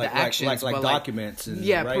But of the actions, like but documents. And,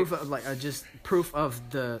 yeah, right? proof of just proof of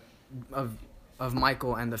the of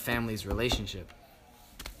Michael and the family's relationship,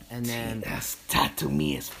 and then that to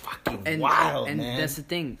me is fucking and, wild, and man. that's the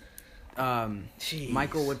thing.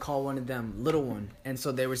 Michael would call one of them Little One, and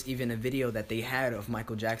so there was even a video that they had of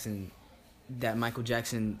Michael Jackson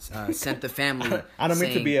sent the family. I don't mean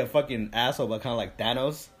to saying- be a fucking asshole, but kind of like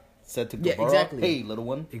Thanos said to Yeah, Gamora, exactly. "Hey, little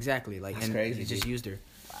one." Exactly, like, That's and crazy, he just dude. used her.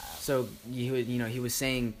 So he was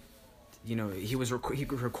saying, he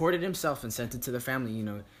recorded himself and sent it to the family.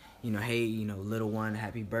 Hey, little one,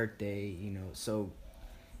 happy birthday. So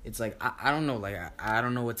it's like I don't know, like I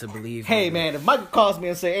don't know what to believe. Hey, man, if Michael calls me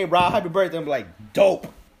and say, "Hey, Rob, happy birthday," I'm like, "Dope,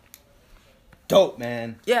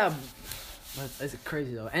 man." Yeah, but it's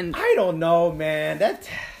crazy though, and I don't know, man. I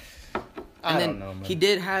and then don't know, man. he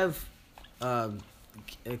did have,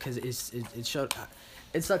 because it showed.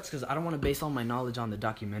 It sucks because I don't want to base all my knowledge on the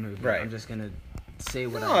documentary. But Right. I'm just gonna say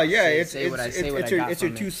what Oh I yeah, say, say what I say. it's your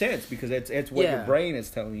 2 cents because it's what your Yeah. brain is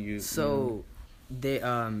telling you. So they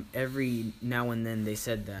every now and then they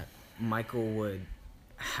said that Michael would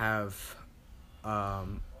have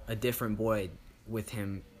a different boy with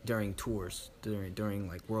him during tours, during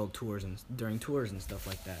like world tours and during tours and stuff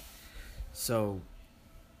like that. So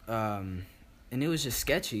and it was just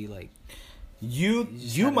sketchy, like You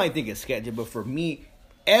had might think it's sketchy, but for me,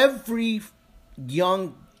 every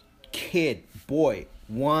young kid, boy,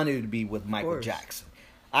 wanted to be with Michael course. Jackson.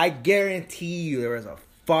 I guarantee you there was a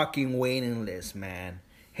fucking waiting list, man.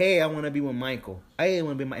 Hey, I want to be with Michael. Hey, I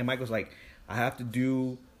want to be and Michael's like, I have to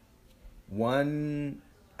do one.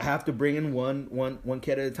 I have to bring in one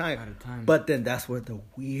kid at a time. At a time. But then that's where the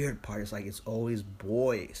weird part is. Like, it's always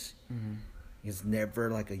boys. Mm-hmm. It's never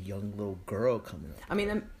like a young little girl coming up. I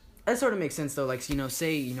mean that sort of makes sense though, like,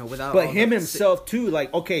 say without But all him the- himself too,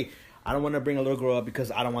 like, okay, I don't want to bring a little girl up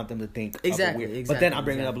because I don't want them to think Exactly, of it weird. exactly, But then I'm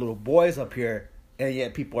bringing up little boys up here, and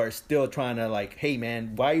yet people are still trying to like, hey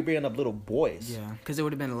man, why are you bringing up little boys? Yeah, because it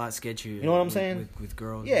would have been a lot sketchier. You know what I'm saying? With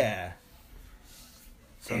girls. Yeah.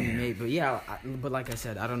 So I mean, but yeah, but like I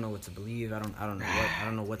said, I don't know what to believe. I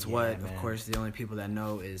don't know what's Yeah, what. man. Of course, the only people that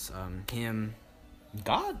know is him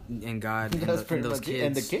God. and God and, That's pretty those much it. kids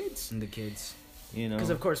And the kids. and the kids. You know. Because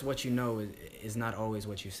of course, what you know is not always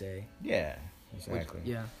what you say. Yeah. Exactly.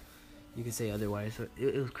 Yeah, you could say otherwise. So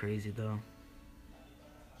it was crazy though.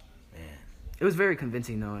 Man. It was very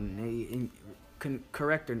convincing though, and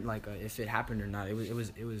correct or like if it happened or not. It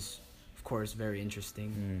was of course very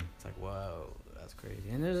interesting. It's like, whoa, that's crazy.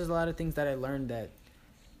 And there's a lot of things that I learned that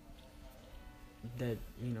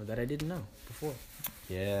I didn't know before.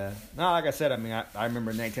 Yeah. No, like I said, I mean, I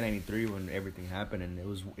remember 1993 when everything happened, and it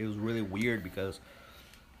was really weird because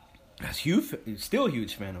I was still a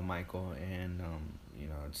huge fan of Michael, and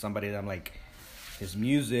it's somebody that I'm like, his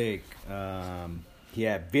music. He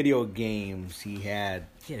had video games. He had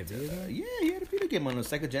He had a video game? yeah, he had a video game on the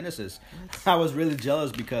Sega Genesis. I was really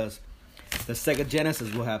jealous because the Sega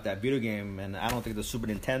Genesis will have that video game, and I don't think the Super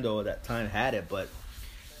Nintendo at that time had it, but.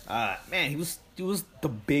 Man, he was the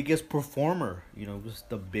biggest performer. He was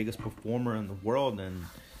the biggest performer in the world, and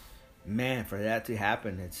man, for that to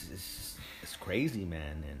happen, it's crazy,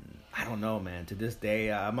 man. And I don't know, man. To this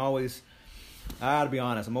day, I gotta be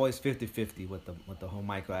honest, I'm always 50-50 with the whole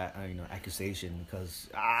Michael, accusation because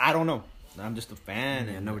I don't know. I'm just a fan,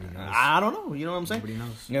 Yeah, and nobody knows. I don't know. You know what I'm saying? Nobody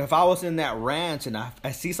knows. If I was in that ranch and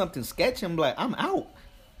I see something sketchy, I'm like, I'm out.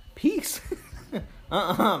 Peace.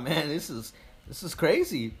 Man, this is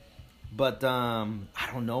crazy. But I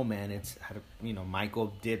don't know, man.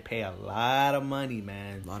 Michael did pay a lot of money,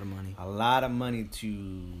 man. A lot of money. A lot of money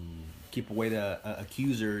to keep away the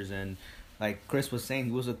accusers, and like Chris was saying,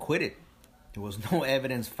 he was acquitted. There was no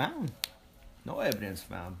evidence found. No evidence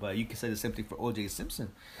found. But you can say the same thing for O.J.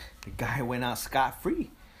 Simpson. The guy went out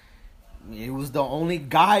scot-free. He was the only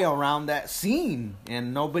guy around that scene,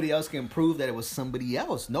 and nobody else can prove that it was somebody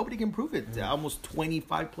else. Nobody can prove it. Almost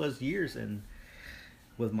 25 plus years, and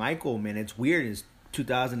with Michael, man, it's weird. It's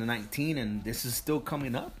 2019, and this is still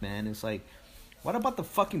coming up, man. It's like What about the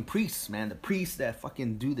fucking priests, man? The priests that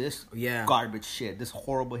fucking do this Yeah. garbage shit, this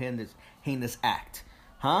horrible, heinous act,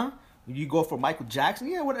 huh? You go for Michael Jackson,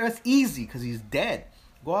 yeah, well, that's easy because he's dead.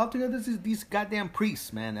 Go out there, these goddamn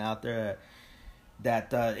priests, man, out there.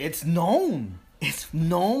 That it's known. It's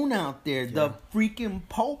known out there. Yeah. The freaking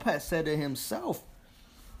Pope has said it himself.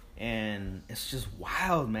 And it's just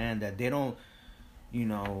wild, man, that they don't, you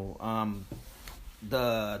know, I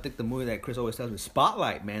think the movie that Chris always tells me,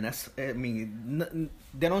 Spotlight, man,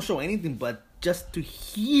 they don't show anything but just to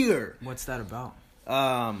hear. What's that about?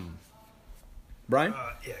 Brian? Yeah,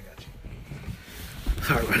 I got you.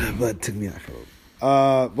 Sorry about that, but it took me out.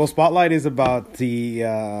 Well, Spotlight is about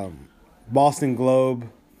the Boston Globe,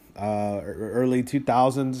 early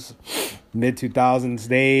 2000s, mid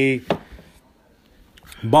 2000s.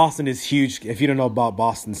 Boston is huge. If you don't know about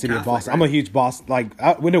Boston, city of Boston, right? I'm a huge Boston.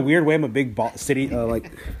 In a weird way, I'm a big city of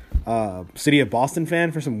Boston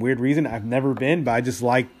fan for some weird reason. I've never been, but I just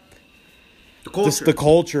like the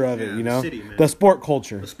culture of it. You know, the sport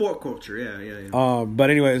culture. The sport culture, yeah.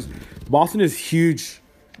 But anyways, Boston is huge.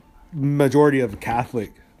 Majority of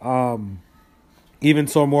Catholic. Even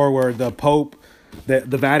so more where the Pope, the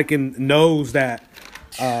Vatican knows that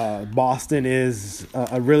Boston is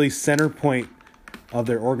a really center point of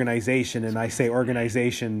their organization. And I say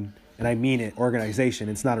organization, and I mean it, organization.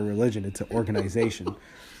 It's not a religion, it's an organization.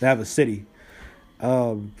 They have a city.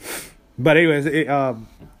 But anyways,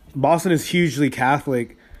 Boston is hugely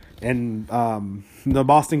Catholic. And the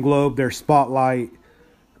Boston Globe, their Spotlight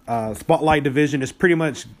division is pretty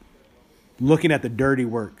much looking at the dirty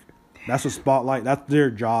work. That's what Spotlight, that's their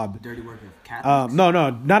job. Dirty work of Catholics? No,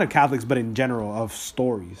 not of Catholics, but in general, of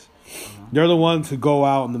stories. Uh-huh. They're the ones who go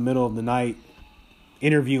out in the middle of the night,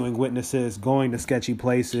 interviewing witnesses, going to sketchy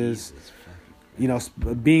places, you know,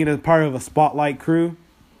 being a part of a Spotlight crew.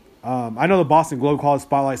 I know the Boston Globe calls it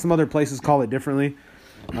Spotlight. Some other places call it differently.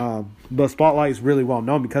 But Spotlight is really well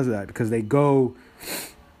known because of that, because they go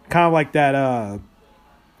kind of like that.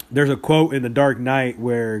 There's a quote in The Dark Knight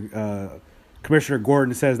where Commissioner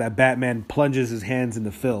Gordon says that Batman plunges his hands in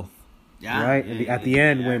the filth. Yeah, right. At the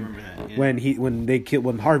end, when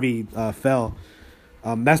Harvey fell,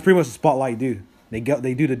 that's pretty much what Spotlight do. They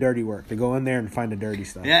do the dirty work. They go in there and find the dirty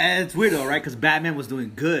stuff. Yeah, it's weird though, right? Because Batman was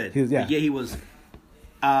doing good. He was out.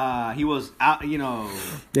 You know.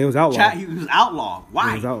 He was outlaw. He was outlaw. Why?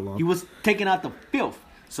 He was outlaw. He was taking out the filth.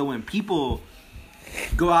 So when people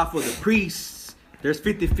go out for the priests, there's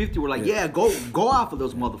 50-50. We're like, yeah, go out for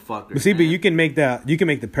those motherfuckers. But see, but you can make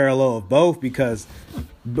the parallel of both, because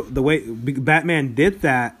the way Batman did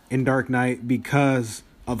that in Dark Knight because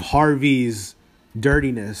of Harvey's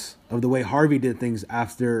dirtiness, of the way Harvey did things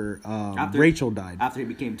after Rachel died. After he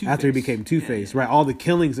became Two-Face. After he became Two-Face, right? All the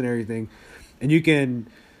killings and everything. And you can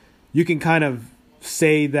kind of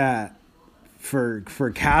say that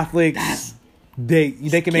for Catholics,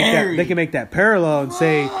 they can make that parallel and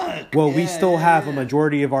say, well, we still have a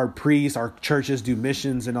majority of our priests, our churches do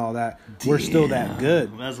missions and all that. We're still that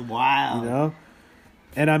good. That's wild. You know?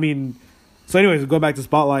 And I mean, so anyways, go back to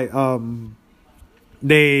Spotlight.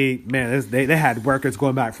 They had records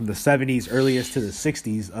going back from the 70s, earliest to the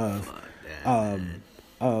 60s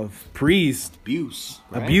of priest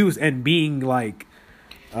abuse, and being like,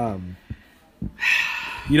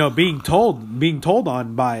 being told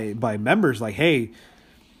on by members, like, hey,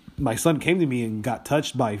 my son came to me and got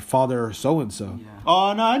touched by Father so and so.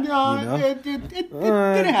 Oh no, it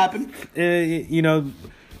didn't happen.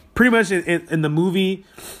 Pretty much in the movie,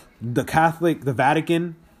 the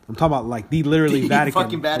Vatican. I'm talking about like the Vatican.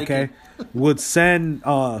 Fucking Vatican. Okay, would send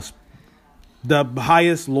the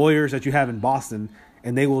highest lawyers that you have in Boston,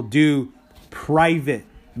 and they will do private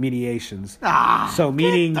mediations. So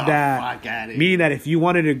meaning that if you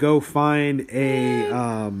wanted to go find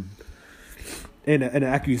an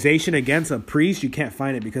accusation against a priest, you can't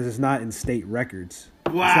find it because it's not in state records.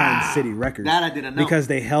 Wow. It's not in city records. That I didn't know. Because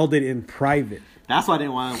they held it in private. That's why I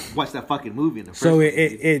didn't want to watch that fucking movie in the first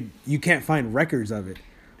place. So you can't find records of it.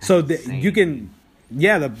 So you can,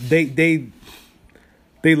 they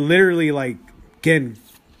literally like can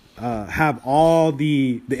have all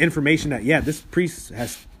the information that this priest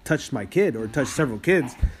has touched my kid or touched several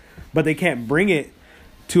kids, but they can't bring it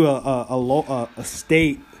to a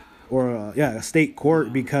state or a state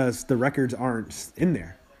court because the records aren't in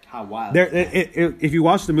there. How wild! If you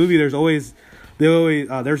watch the movie, there's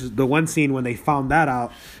the one scene when they found that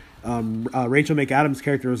out. Rachel McAdams'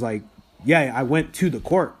 character was like, "Yeah, I went to the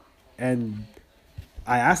court and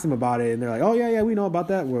I asked them about it, and they're like, oh yeah, we know about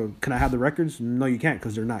that. Well, can I have the records? No, you can't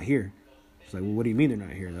because they're not here." It's like, well, what do you mean they're not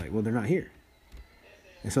here? They're like, well, they're not here.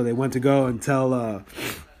 And so they went to go and tell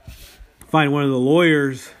find one of the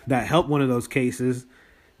lawyers that helped one of those cases,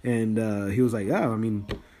 and he was like, "Yeah, I mean,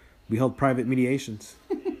 we held private mediations.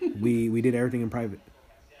 we did everything in private.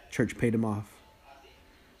 Church paid them off.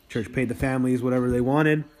 Church paid the families whatever they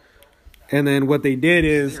wanted." And then what they did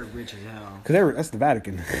is, They're rich as hell. because that's the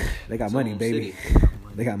Vatican, they got money, baby.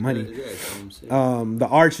 They got money. Pretty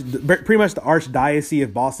Pretty much the Archdiocese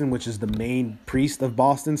of Boston, which is the main priest of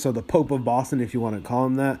Boston, so the Pope of Boston, if you want to call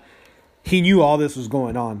him that, he knew all this was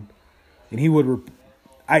going on, and he would,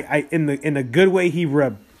 in a good way,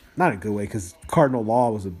 not a good way, because Cardinal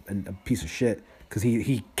Law was a piece of shit, because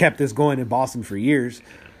he kept this going in Boston for years,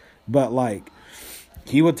 but like,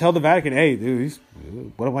 he would tell the Vatican, "Hey, dude,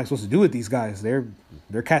 what am I supposed to do with these guys? They're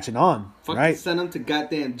catching on, right? Send them to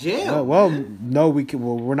goddamn jail. No,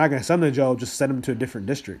 we're not gonna send them to jail. Just send them to a different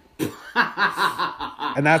district."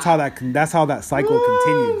 And that's how that cycle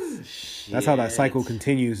continues. Shit. That's how that cycle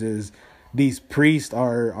continues. Is these priests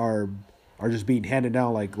are just being handed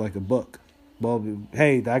down like a book. Well,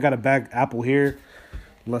 hey, I got a bag apple here.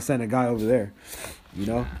 Let's send a guy over there. You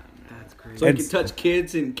know. That's crazy. So you can touch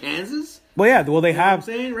kids in Kansas? Well, yeah. Well, they have. what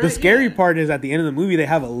I'm saying, right? The scary Yeah. part is at the end of the movie, they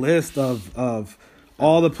have a list of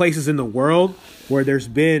all the places in the world where there's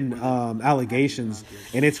been allegations,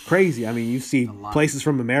 and it's crazy. I mean, you see places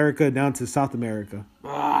from America down to South America. You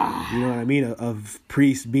know what I mean? Of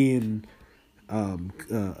priests being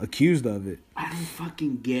accused of it. I don't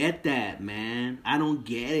fucking get that, man. I don't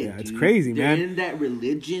get it. Yeah, it's dude. crazy, They're man. in that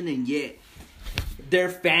religion, and yet their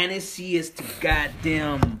fantasy is to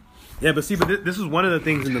goddamn. Yeah, but this is one of the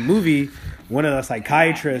things in the movie. One of the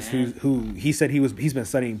psychiatrists who he said he's been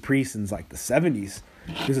studying priests since like the 70s.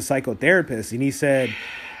 He's a psychotherapist, and he said,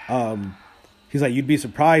 he's like, you'd be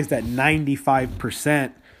surprised that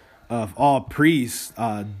 95% of all priests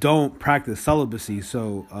don't practice celibacy,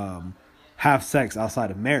 so have sex outside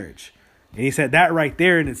of marriage. And he said that right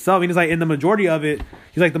there in itself. And he's like, the majority of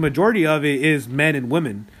it is men and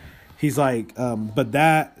women. He's like, but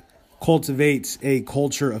that cultivates a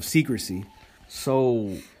culture of secrecy.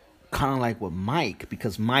 So, kind of like with Mike,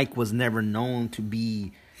 because Mike was never known to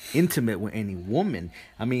be intimate with any woman.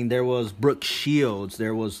 I mean, there was Brooke Shields,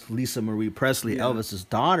 there was Lisa Marie Presley, Elvis's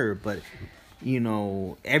daughter, but you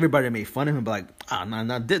know, everybody made fun of him, but like,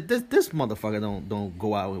 no, this motherfucker don't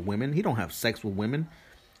go out with women. He don't have sex with women.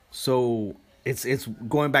 So it's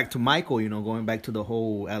going back to Michael, you know, going back to the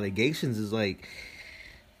whole allegations is like,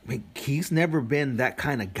 he's never been that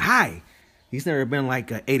kind of guy. He's never been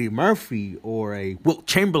like a Eddie Murphy or a Wilt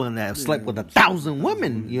Chamberlain that have slept with 1,000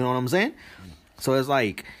 women. You know what I'm saying? So it's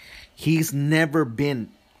like, he's never been,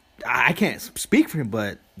 I can't speak for him,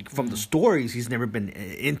 but from the stories, he's never been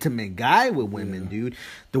an intimate guy with women, dude.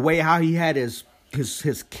 The way how he had his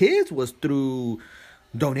kids was through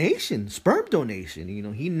donation, sperm donation. You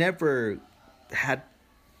know, he never had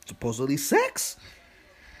supposedly sex.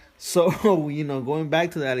 So, you know, going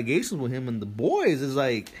back to the allegations with him and the boys is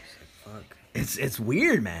like, it's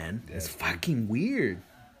weird, man. It's fucking weird.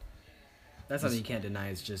 That's something you can't deny.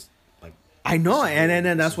 It's just like, I know,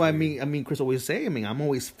 and that's why I mean, Chris always say, I'm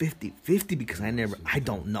always 50-50 because I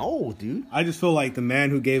don't know, dude. I just feel like the man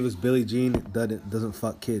who gave us Billie Jean doesn't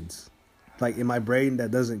fuck kids. Like, in my brain,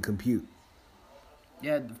 that doesn't compute.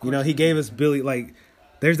 yeah, of course. You know, he gave us Billie, like,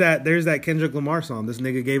 there's that Kendrick Lamar song. This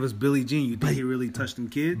nigga gave us Billie Jean. You think he really touched them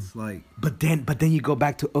kids? Like, But then you go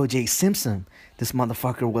back to O.J. Simpson. This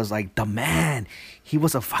motherfucker was like the man. He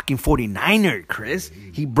was a fucking 49er, Chris.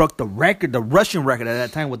 He broke the record, the Russian record at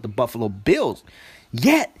that time with the Buffalo Bills.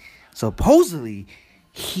 Yet, supposedly,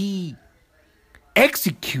 he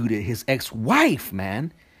executed his ex-wife,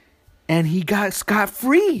 man. And he got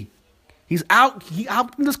scot-free. He out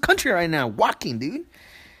in this country right now, walking, dude.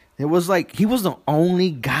 It was like, he was the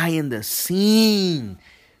only guy in the scene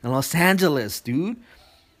in Los Angeles, dude.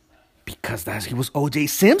 Because he was O.J.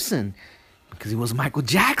 Simpson. Because he was Michael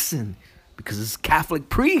Jackson. Because it's Catholic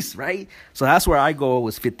priest, right? So that's where I go. It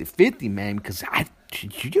was 50-50, man. Because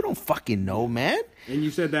you don't fucking know, man. and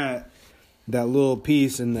you said that little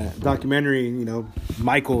piece in that documentary, you know,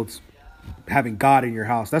 Michael's having God in your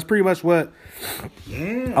house. That's pretty much what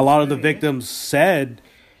a lot of the victims said.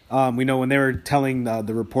 We know when they were telling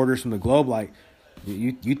the reporters from the Globe, like,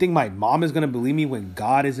 you think my mom is gonna believe me when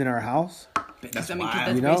God is in our house? That's, I mean, wild.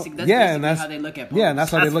 that's You know? basic, that's Yeah, basically and that's how they look at yeah, and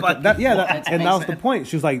that's how they That's look at that. Yeah, That's and that was the basic. point.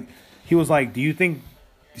 She was like, he was like, do you think?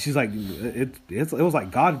 She's like, it was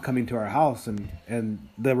like God coming to our house, and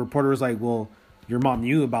the reporter was like, well, your mom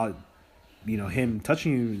knew about, you know, him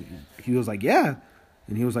touching you. He was like, yeah,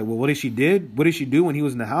 and he was like, well, what did she do when he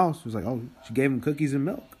was in the house? He was like, oh, she gave him cookies and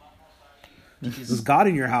milk. There's God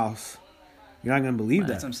in your house. You're not gonna believe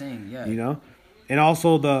That's that. what I'm saying. Yeah. You know, and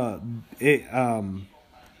also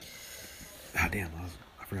I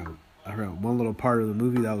forgot one little part of the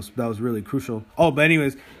movie that was really crucial. Oh, but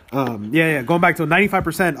anyways, going back to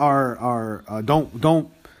 95% are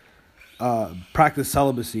don't practice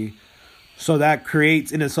celibacy, so that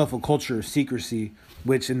creates in itself a culture of secrecy,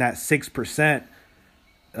 which in that 6%,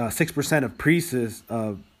 6% of priests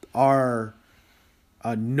are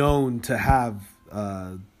known to have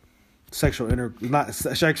sexual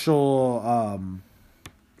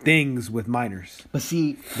things with minors. But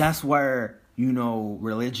see, that's where,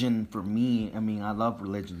 religion for me, I mean, I love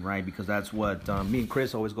religion, right? Because that's what me and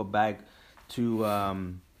Chris always go back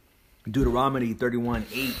to Deuteronomy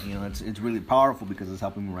 31:8. It's really powerful because it's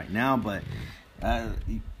helping me right now. But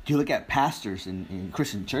you look at pastors in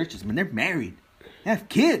Christian churches, I mean, they're married. They have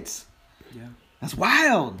kids. Yeah. That's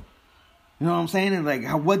wild. You know what I'm saying? And like,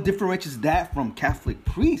 what differentiates that from Catholic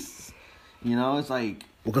priests? It's like...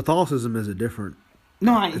 Well, Catholicism is a different...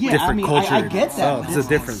 culture. I get that. It's a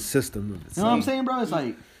different system. You know what I'm saying, bro? It's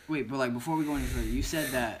like... Wait, but like, before we go any further, you said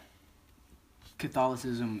that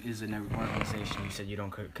Catholicism is an organization. You said you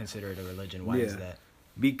don't consider it a religion. Why is that?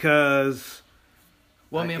 Because...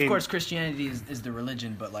 Well, I mean, of course, Christianity is the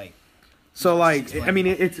religion, but like... So, like, I mean,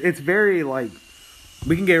 it's very, like...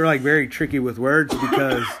 We can get, like, very tricky with words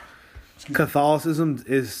because Catholicism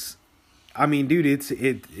is... I mean, dude, it's...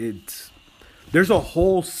 There's a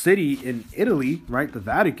whole city in Italy, right, the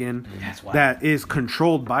Vatican, that is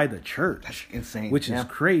controlled by the church. That's insane. Which is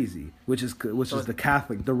crazy. Which is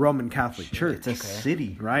the Roman Catholic Church. It's a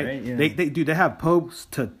city, right? Yeah. They have popes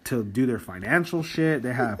to do their financial shit.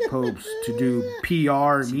 They have popes to do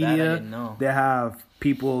PR, media. They have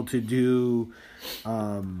people to do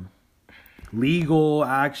legal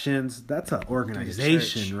actions. That's an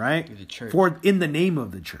organization, right? Through the church. In the name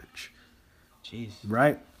of the church. Jeez.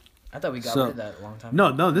 Right? I thought we got rid of that a long time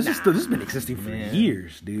ago. No, this has been existing for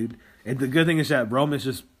years, dude. And the good thing is that Rome is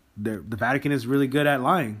just the Vatican is really good at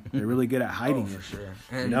lying. They're really good at hiding it. For sure.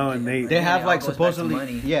 And they have like supposedly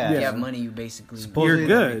money. If you have money, you basically you're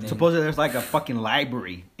good. Everything. Supposedly there's like a fucking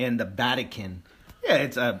library in the Vatican. Yeah,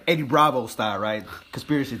 it's Eddie Bravo style, right?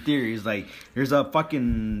 Conspiracy theories. Like there's a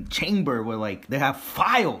fucking chamber where like they have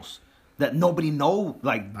files that nobody know,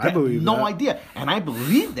 like I believe no that. idea, and I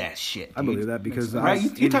believe that shit. Dude. I believe that because right,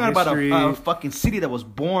 you're talking about a fucking city that was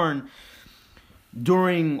born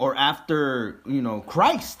during or after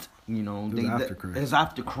Christ. It's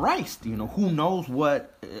after Christ. Who knows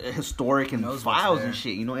what historic and files and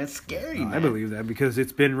shit. It's scary. Man. I believe that because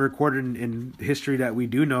it's been recorded in history that we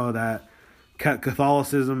do know that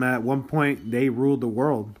Catholicism at one point they ruled the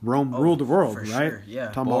world. Rome ruled the world, right? Sure,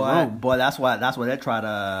 yeah. Talking about Rome. Boy, that's why they try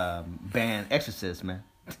to ban exorcists, man.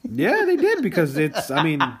 Yeah, they did because it's. I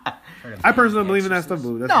mean, I personally believe in that stuff.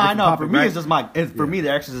 But that's I know. Topic, for me, right? it's just for me,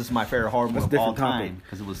 The Exorcist is my favorite horror movie of all time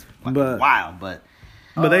because it was wild. But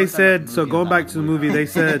they said so. Going back to the movie, they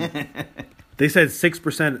said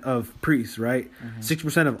 6% of priests, right?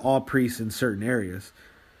 6% of all priests in certain areas.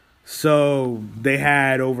 So they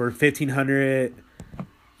had over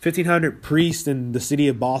 1,500 priests in the city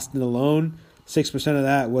of Boston alone. 6% of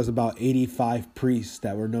that was about 85 priests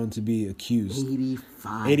that were known to be accused.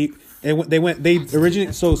 85. They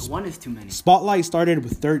originally so one is too many. Spotlight started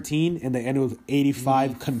with 13 and they ended with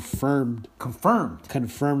 85 confirmed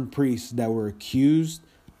priests that were accused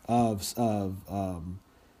of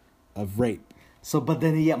rape. So, but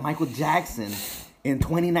then you got Michael Jackson in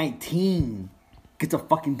 2019. Gets a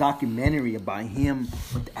fucking documentary about him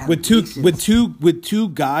with two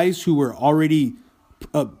guys who were already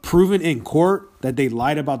proven in court that they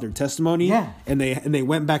lied about their testimony. Yeah, and they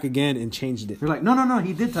went back again and changed it. They're like, no,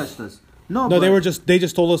 he did touch us. No, they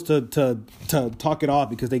just told us to talk it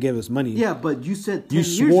off because they gave us money. Yeah, but you said 10 you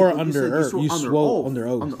years swore ago, under oath. You swore under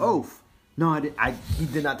oath. On the oath. No, he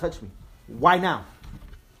did not touch me. Why now?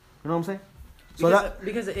 You know what I'm saying?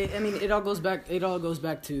 Because it all goes back. It all goes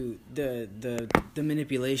back to the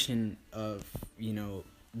manipulation of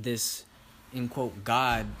this in quote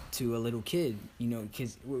God to a little kid.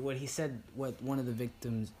 Because what he said, what one of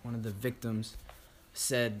the victims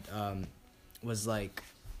said was like,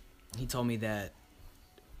 he told me that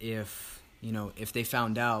if they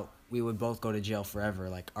found out, we would both go to jail forever.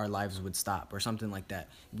 Like our lives would stop or something like that.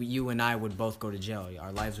 You and I would both go to jail.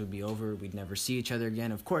 Our lives would be over. We'd never see each other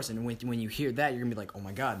again. Of course. And when you hear that, you're gonna be like, oh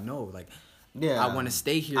my God, no. Like, yeah, I want to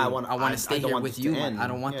stay here. I want to stay here with you. I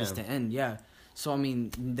don't want this to end. Yeah. So I mean,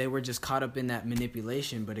 they were just caught up in that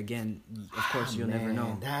manipulation. But again, of course, you'll never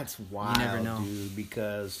know. That's wild, you never know, dude.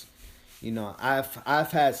 Because You know,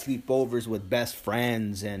 I've had sleepovers with best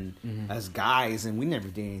friends and as guys, and we never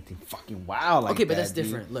did anything fucking wild like Okay, but that, that's dude.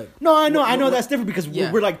 different. Look. No, I know What- that's different because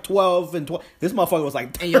Yeah. we're like 12 and 12. This motherfucker was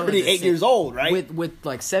like and you're only 38 the years same- old, right? With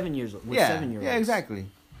like 7 years old. With yeah, 7-year-olds. yeah, exactly.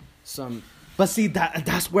 Some. But see,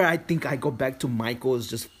 that's where I think I go back to Michael is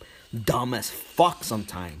just dumb as fuck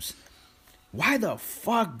sometimes. Why the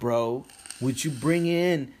fuck, bro, would you bring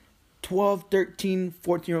in 12, 13,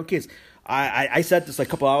 14-year-old kids? I said this like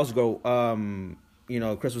a couple hours ago. You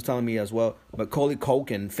know, Chris was telling me as well. Macaulay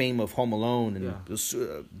Culkin, fame of Home Alone and this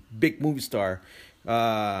big movie star.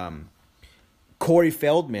 Corey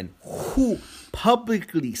Feldman, who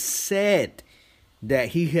publicly said that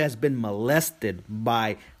he has been molested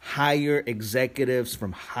by higher executives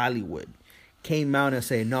from Hollywood, came out and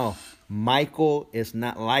said, no, Michael is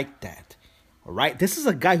not like that. All right? This is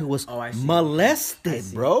a guy who was I see. molested,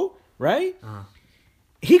 bro. Right?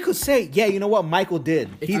 He could say, yeah, you know what Michael did.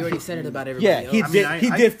 If He you already said it about everybody yeah, else. he I mean, did. He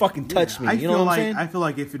I- did fucking touch me. I You know what I'm saying? I feel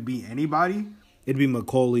like if it'd be anybody, it'd be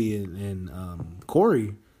Macaulay and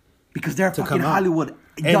Corey. Because they're to fucking come out. Hollywood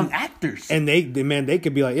young actors. And they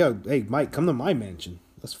could be like, yo, hey, Mike, come to my mansion.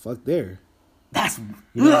 Let's fuck there. That's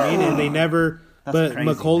You know what I mean? And they never. That's But crazy,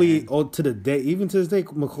 Macaulay, man. to the day, even to this day,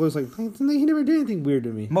 Macaulay's like, he never did anything weird to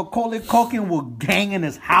me. Macaulay Culkin will gang in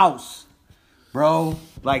his house, bro.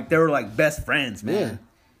 Like they were like best friends, man. Yeah.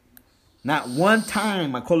 Not one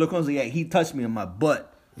time Macaulay Culkin was like, yeah, he touched me in my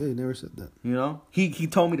butt. Yeah, he never said that. You know, he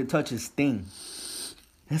told me to touch his thing.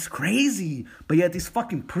 That's crazy. But yet these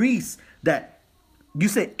fucking priests that you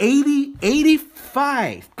said 80,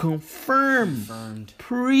 85 confirmed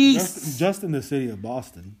priests Just in the city of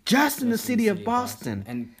Boston. just in the city of Boston.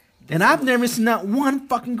 And I've never seen not one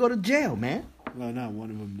fucking go to jail, man. Well, not one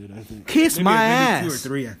of them did, I think. Kiss Maybe- my maybe ass. 2 or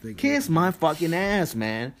 3, I think. Kiss my fucking ass,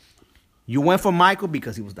 man. You went for Michael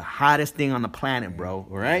because he was the hottest thing on the planet, bro.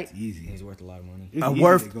 All right? It's easy. he's worth a lot of money. It's easy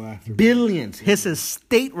Worth to go after billions. His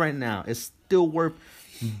estate right now is still worth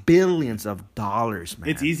billions of dollars, man.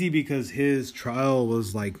 It's easy because his trial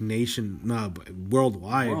was like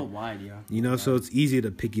worldwide. Worldwide, yeah. You know, so it's easy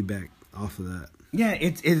to piggyback off of that. Yeah,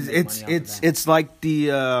 it's money off of that. it's like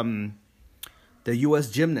the U.S.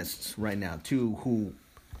 gymnasts right now too, who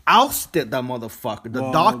ousted that motherfucker,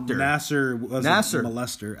 the doctor. Nasser was Nasser. a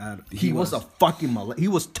molester. He was a fucking he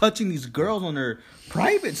was touching these girls on their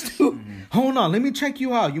privates too. Hold on, let me check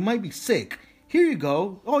you out. You might be sick. Here you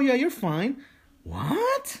go. Oh yeah, you're fine.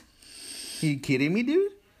 What? You kidding me,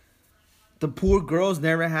 dude? The poor girls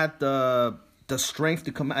never had the strength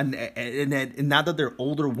to come out, and now that they're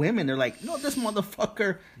older women, they're like, no, this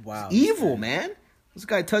motherfucker Wow, is evil, man. This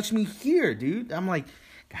guy touched me here, dude. I'm like,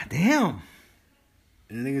 goddamn.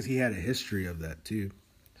 And the thing is, he had a history of that too.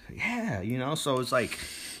 Yeah, you know, so it's like,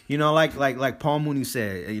 you know, like Paul Mooney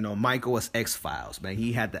said, you know, Michael was X-Files, man.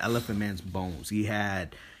 He had the Elephant Man's bones.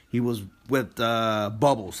 He was with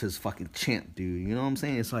Bubbles, his fucking chimp, dude. You know what I'm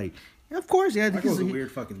saying? It's like, yeah, of course, yeah. Michael was a he-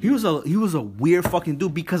 weird fucking He dude. was a weird fucking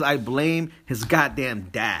dude because I blame his goddamn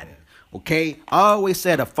dad. Okay, I always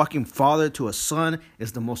said a fucking father to a son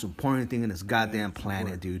is the most important thing in this goddamn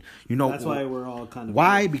planet, dude. You know That's why we're all kind of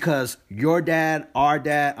why? Because your dad, our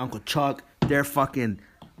dad, Uncle Chuck, they're fucking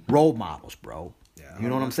role models, bro. Yeah, You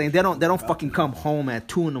know what I'm saying? They don't fucking come home at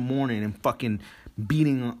 2 a.m. and fucking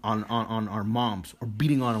beating on our moms or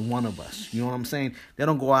beating on one of us. You know what I'm saying? They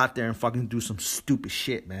don't go out there and fucking do some stupid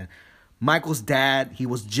shit, man. Michael's dad, he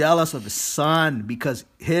was jealous of his son because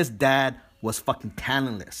his dad was fucking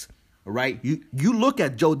talentless. All right? You look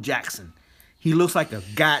at Joe Jackson. He looks like a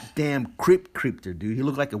goddamn crypt creeper, dude. He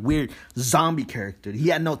looked like a weird zombie character. He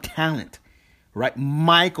had no talent. Right?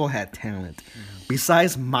 Michael had talent.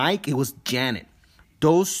 Besides Mike, it was Janet.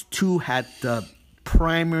 Those two had the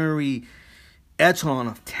primary echelon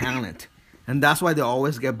of talent. And that's why they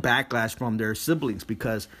always get backlash from their siblings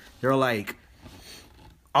because they're like,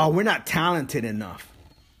 oh, we're not talented enough.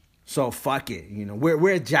 So fuck it. You know,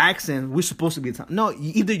 we're Jackson. We're supposed to be no,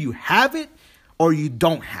 either you have it or you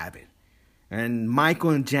don't have it. And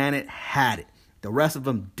Michael and Janet had it. The rest of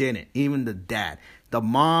them didn't. Even the dad. The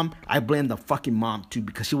mom, I blame the fucking mom too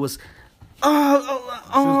because she was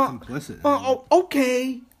complicit.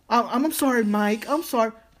 Okay. I'm sorry, Mike. I'm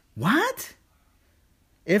sorry. What?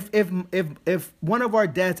 If one of our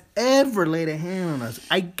dads ever laid a hand on us,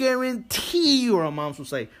 I guarantee you our moms will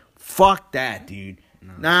say, fuck that, dude.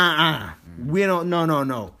 Nah, we don't,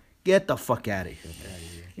 no. Get the fuck out of here.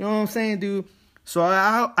 You know what I'm saying, dude? So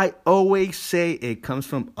I always say it comes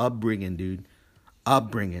from upbringing, dude.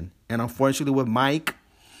 Upbringing. And unfortunately with Mike,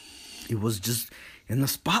 it was just in the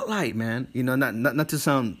spotlight, man. You know, not to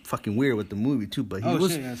sound fucking weird with the movie too, but he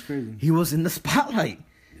was shit, that's crazy. He was in the spotlight.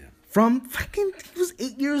 from fucking, he was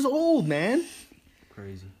 8 years old, man.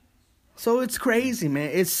 Crazy. So it's crazy,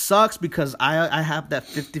 man. It sucks because I have that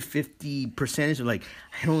 50-50 percentage of like,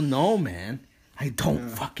 I don't know, man. I don't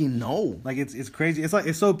fucking know. Like it's crazy. It's like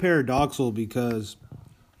it's so paradoxical because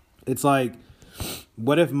it's like,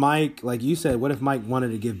 what if Mike, like you said, what if Mike wanted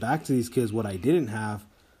to give back to these kids what I didn't have,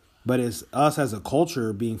 but it's us as a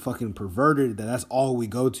culture being fucking perverted that's all we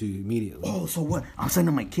go to immediately. Oh, so what? I'm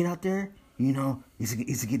sending my kid out there. You know, is he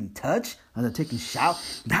getting touched? Are they taking shower?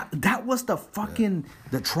 That was the fucking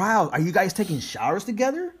the trial. Are you guys taking showers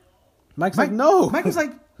together? Mike's like, no. Mike was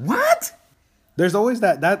like, what? There's always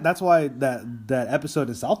that's why that episode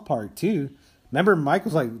in South Park too. Remember, Mike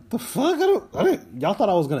was like, "The fuck? Y'all thought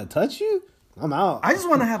I was gonna touch you? I'm out. I just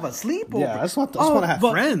want to have a sleepover. Yeah, I just want to have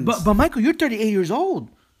friends. But Michael, you're 38 years old.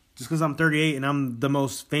 Just because I'm 38 and I'm the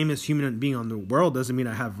most famous human being on the world doesn't mean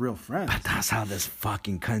I have real friends. But that's how this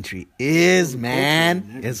fucking country is,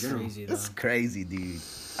 man. It's crazy, It's though. crazy, dude.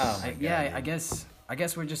 Oh my God. Yeah, I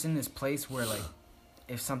guess we're just in this place where like,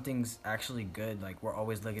 if something's actually good, like we're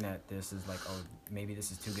always looking at this as like, oh, maybe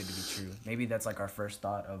this is too good to be true. Maybe that's like our first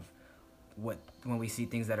thought of when we see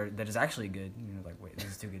things that is actually good. You know, like, wait, this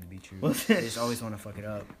is too good to be true. They just always want to fuck it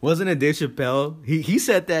up. Wasn't it Dave Chappelle? He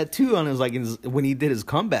said that too on his like when he did his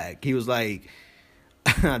comeback. He was like,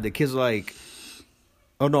 the kids were like,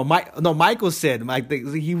 oh no, Michael said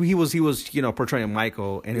he was portraying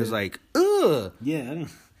Michael, and he was like, ugh, Yeah, I don't.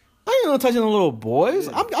 I ain't touching the little boys.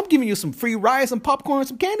 I'm giving you some free rice, some popcorn,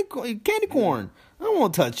 some candy corn. I don't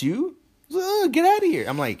want to touch you. Get out of here.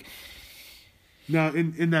 I'm like, Now,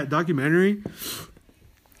 in that documentary,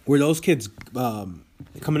 were those kids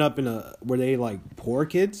coming up were they like poor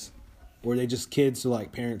kids, or were they just kids who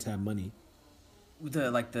like parents have money?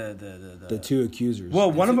 The two accusers.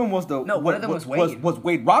 well, one of them was one of them was Wade. Was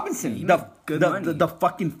Wade Robinson, He made good money. the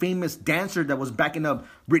fucking famous dancer that was backing up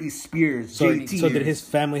Britney Spears. so JT. did his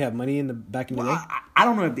family have money back in the day? I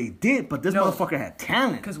don't know if they did, but this motherfucker had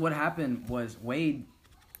talent. Because what happened was Wade,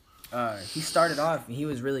 he started off, he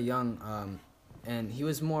was really young, and he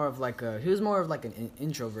was more of like an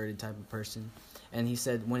introverted type of person. And he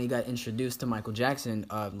said when he got introduced to Michael Jackson,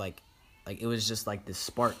 like it was just like this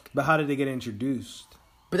spark. But how did they get introduced?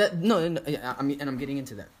 But I mean, and I'm getting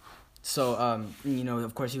into that. So,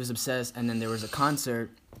 of course he was obsessed, and then there was a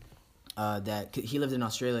concert that he lived in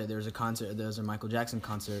Australia. There was a Michael Jackson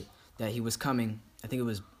concert that he was coming. I think it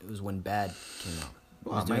was when Bad came out.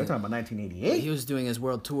 Wow, man, you're talking about 1988. He was doing his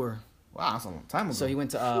world tour. Wow, that's a long time ago. So he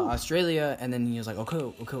went to Australia, and then he was like,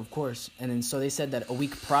 okay, of course. And then so they said that a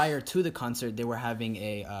week prior to the concert, they were having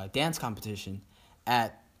a dance competition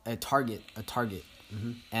at a Target.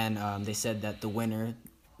 Mm-hmm. And they said that the winner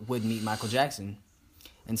would meet Michael Jackson.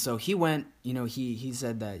 And so he went, he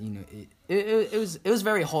said that, it was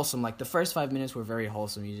very wholesome. Like the first 5 minutes were very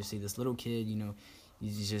wholesome. You just see this little kid,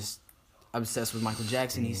 he's just obsessed with Michael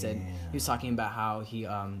Jackson. He said he was talking about how he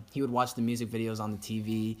would watch the music videos on the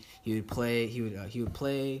TV. He would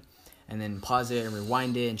play and then pause it and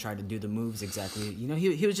rewind it and try to do the moves exactly.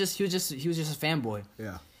 He was just a fanboy.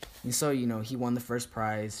 Yeah. And so, he won the first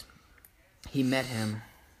prize. He met him,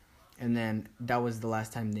 and then that was the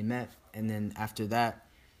last time they met. And then after that,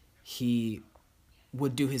 he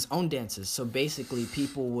would do his own dances. So basically,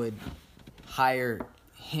 people would hire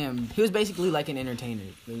him. He was basically like an entertainer.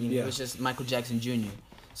 It was just Michael Jackson Jr.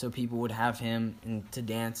 So people would have him to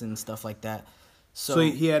dance and stuff like that. So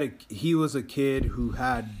he was a kid who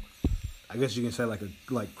had, I guess you can say like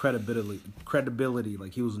credibility,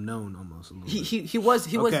 like he was known almost a little bit. He was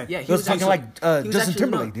Okay. yeah, he was talking like Justin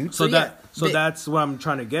Timberlake, dude. That's what I'm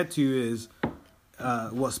trying to get to is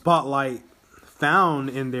what Spotlight found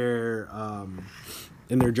in their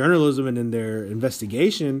journalism and in their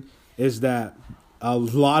investigation is that a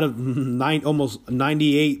lot of almost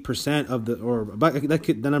 98% of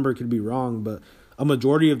the number could be wrong, but a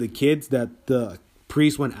majority of the kids that the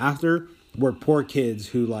priest went after were poor kids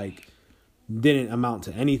who like didn't amount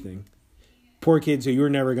to anything. Poor kids who you were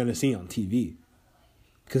never going to see on TV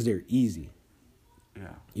because they're easy. Yeah.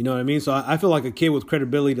 You know what I mean? So I feel like a kid with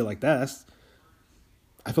credibility like that,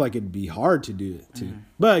 I feel like it'd be hard to do it too. Mm-hmm.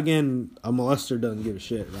 But again, a molester doesn't give a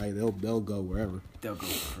shit, right? They'll go wherever. They'll go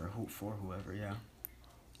for whoever, yeah.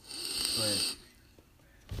 But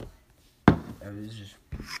it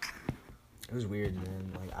was weird,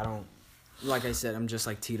 man. Like I said, I'm just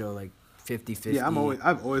like Tito, like 50-50. Yeah,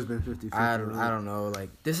 I've always been 50-50. I don't know. Like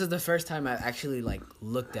this is the first time I actually like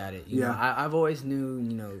looked at it. You know, I've always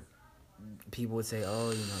knew, people would say, oh,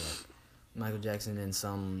 like Michael Jackson and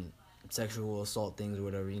some sexual assault things or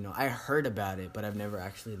whatever. I heard about it, but I've never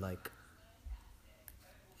actually like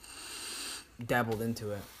dabbled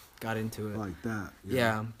into it. got into it. like that.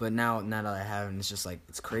 Yeah, but now that I haven't, it's just like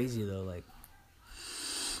it's crazy though. Like,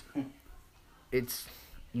 it's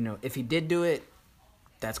if he did do it,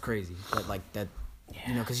 that's crazy. But like that,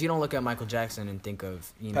 because you don't look at Michael Jackson and think of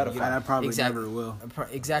Pedophile. I probably exactly, never will.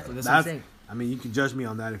 Exactly, that's what I'm saying. I mean, you can judge me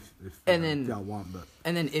on that if y'all want, but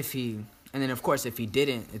And then of course if he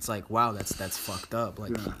didn't, it's like wow, that's fucked up.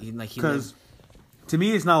 Like he because to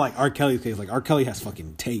me it's not like R. Kelly's case. Like R. Kelly has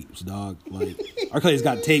fucking tapes, dog. Like R. Kelly's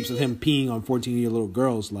got tapes of him peeing on 14-year-old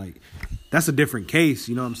girls. Like that's a different case.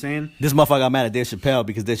 You know what I'm saying? This motherfucker got mad at Dave Chappelle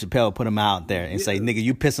because Dave Chappelle put him out there and say, "Nigga,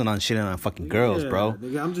 you pissing on shit on fucking girls, bro."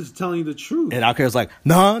 Nigga, I'm just telling you the truth. And Outkast's like,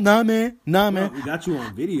 nah, man. We got you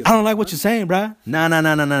on video. I don't like what you're saying, bro.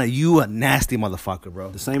 Nah. You a nasty motherfucker,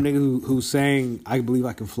 bro. The same nigga who's saying I believe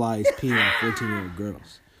I can fly is peeing on 14-year-old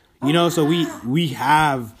girls. So we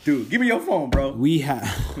have, Dude, give me your phone, bro. we have.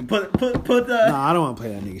 Put the. Nah, I don't want to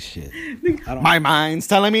play that nigga shit. My mind's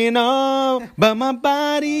telling me no, but my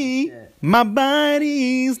body's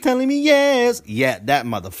telling me yes. Yeah, that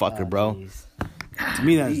motherfucker, bro. To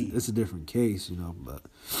me, it's a different case, But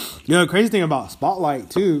the crazy thing about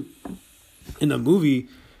Spotlight too, in the movie,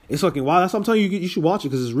 it's fucking wild. That's what I'm telling you. You should watch it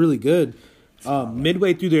because it's really good.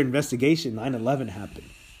 Midway through their investigation, 9/11 happened.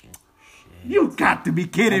 You got to be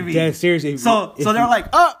kidding me. Dead seriously. So they're like,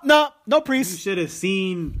 oh no you priest. should have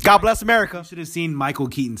seen. God bless America. You should have seen Michael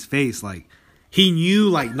Keaton's face. Like he knew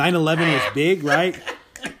 9/11 was big, right?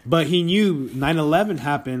 But he knew 9/11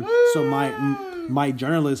 happened. So my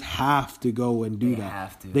journalists have to go and do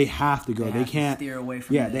that. They have to go. They can't steer away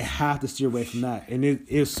from. Yeah, they have to steer away from that. And it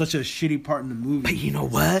was such a shitty part in the movie. But you know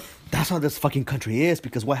what? That's how this fucking country is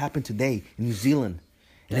because what happened today in New Zealand,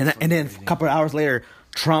 and then a couple of hours later,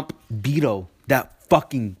 Trump vetoed that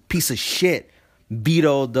fucking piece of shit.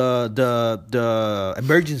 Vetoed the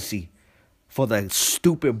emergency for the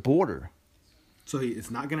stupid border. So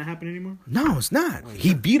it's not gonna happen anymore? No, it's not.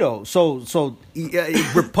 He vetoed. So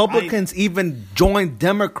Republicans even joined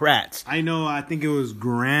Democrats. I know. I think it was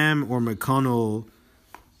Graham or McConnell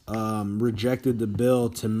rejected the bill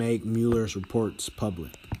to make Mueller's reports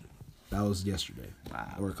public. That was yesterday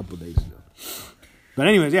or a couple of days ago. But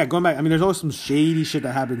anyways, yeah, going back. I mean, there's always some shady shit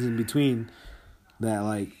that happens in between. That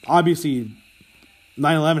obviously,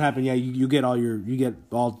 9/11 happened. Yeah, you get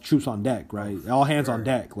all troops on deck, right? All hands on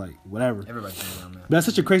deck, whatever. Everybody's on that. But that's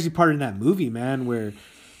such a crazy part in that movie, man. Where,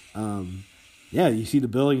 you see the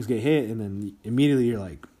buildings get hit, and then immediately you're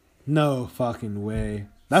like, no fucking way.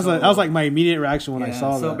 That was like my immediate reaction when I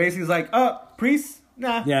saw that. So basically, it's like, priest,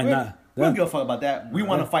 nah, we don't give a fuck about that. We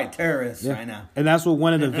want to fight terrorists right now. And that's what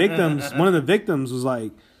one of the victims was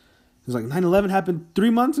like. He was like, 9/11 happened 3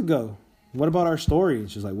 months ago. What about our story?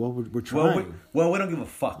 And she's like, well, we're trying. Well, we don't give a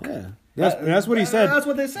fuck. Yeah. That's what he said. That's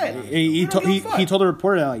what they said. He told the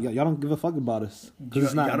reporter, like, y'all don't give a fuck about us. Because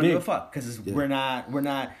it's not y'all don't big. give a fuck. Because we're not.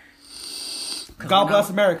 God bless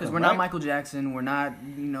America. Because we're not Michael Jackson. We're not,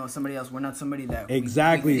 somebody else. We're not somebody that.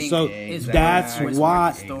 Exactly. We So is that's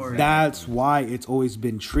why. story. That's why it's always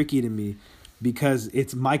been tricky to me, because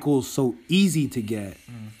it's Michael's so easy to get.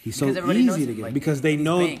 He's so easy to get because they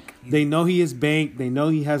know he is Bank. They know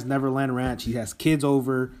he has Neverland Ranch. He has kids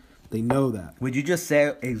over. They know that. What you just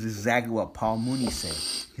said is exactly what Paul Mooney said.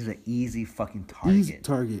 He's an easy fucking target. Easy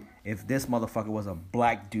target. If this motherfucker was a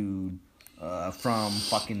black dude from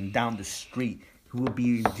fucking down the street, he would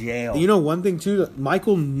be in jail. You know one thing too,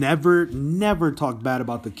 Michael never talked bad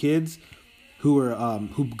about the kids who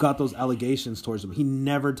got those allegations towards him. He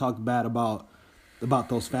never talked bad about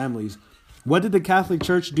those families. What did the Catholic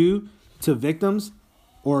Church do to victims,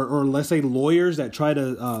 or let's say lawyers that try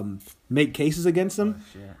to make cases against them?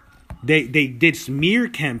 They did smear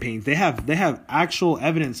campaigns. They have actual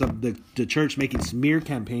evidence of the church making smear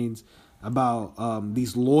campaigns about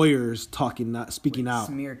these lawyers speaking out.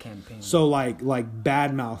 Smear campaigns. So like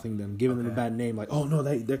bad mouthing them, giving them a bad name. Like, oh no,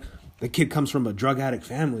 the kid comes from a drug addict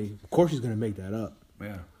family. Of course he's gonna make that up.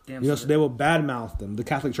 Yeah. Damn, So they will badmouth them. The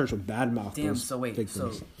Catholic Church will badmouth them. So wait,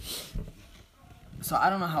 victims. so I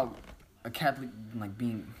don't know how a Catholic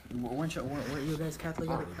being. Weren't you guys Catholic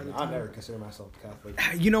at the time? I never consider myself Catholic.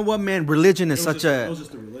 You know what, man? Religion is It was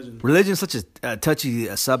just a religion. Religion is such a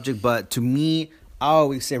touchy subject, but to me, I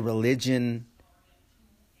always say religion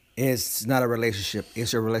is not a relationship.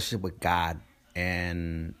 It's a relationship with God.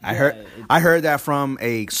 And I heard that from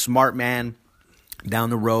a smart man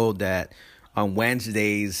down the road that on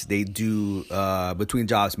Wednesdays they do between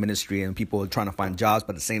jobs ministry, and people are trying to find jobs,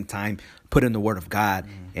 but at the same time put in the word of God.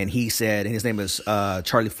 And he said, and his name is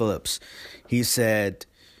Charlie Phillips. He said,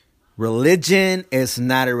 religion is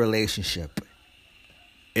not a relationship.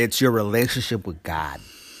 It's your relationship with God.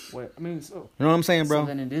 What, I mean, so You know what I'm saying, bro? So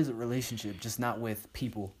then it is a relationship, just not with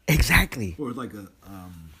people. Exactly. Or like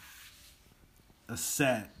a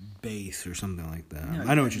set base or something like that. No,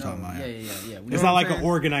 I know what you're no, talking about. Yeah. We It's don't- not like an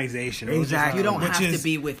organization. It was just Exactly. like- You don't which have is- to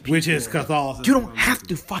be with Which is people. Catholicism. You don't have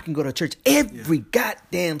to fucking go to church every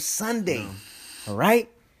goddamn Sunday. All right?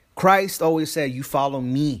 Christ always said, "You follow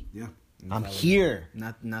me. Yeah. I'm here."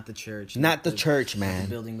 Not the church. Not the church, The man.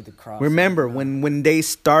 building with the cross. Remember when they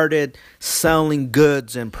started selling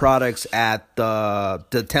goods and products at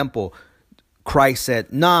the temple, Christ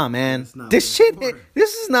said, "Nah, man, It's not this what shit, it's for.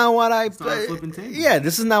 this is not what I. not flipping tables. Yeah,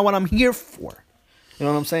 this is not what I'm here for." You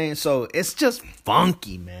know what I'm saying? So it's just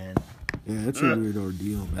funky, man. Yeah, it's a weird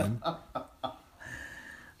ordeal, man.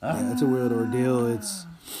 Yeah, it's a weird ordeal. It's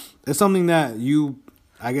something that you,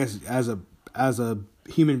 I guess, as a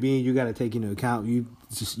human being, you got to take into account. You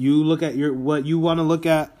look at what you want to look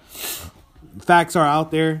at. Facts are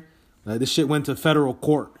out there. This shit went to federal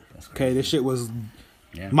court. Okay, this shit was.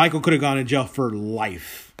 Yeah. Michael could have gone to jail for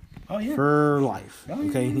life. Oh yeah. For life. Oh, yeah,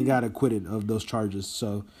 Okay, yeah, he got acquitted of those charges.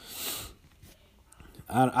 So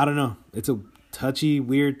I don't know. It's a touchy,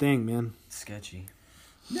 weird thing, man. Sketchy.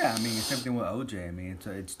 Yeah, I mean, it's same thing with OJ. I mean,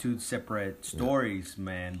 it's two separate stories,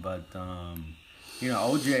 man. But you know,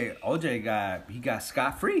 OJ got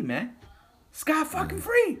scot free, man. Scot fucking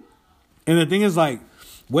free. And the thing is, like,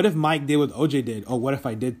 what if Mike did what OJ did? Oh, what if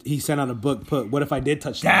I did? He sent out a book. What if I did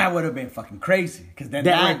touch That would have been fucking crazy. Because then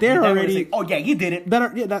That right there they would've already- said, oh yeah, you did it.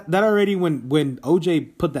 That already when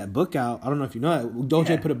OJ put that book out. I don't know if you know that OJ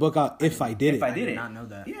Yeah. put a book out. If I did If it, I I did did it. not know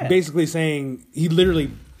that. Yeah. basically saying he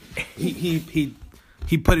literally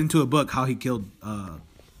he put into a book how he killed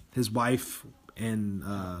his wife and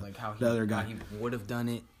Like how he, the other guy. how he would have done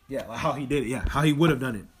it. Yeah, like how he did it. Yeah, how he would have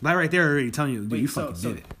done it. That right there already telling you, dude, Wait, you so- fucking so-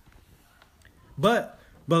 did it. But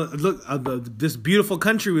look, this beautiful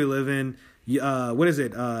country we live in. What is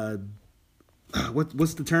it?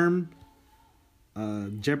 What's the term?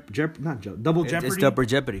 Double jeopardy. It's double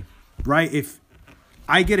jeopardy. Right? If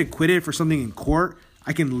I get acquitted for something in court,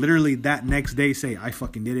 I can literally that next day say I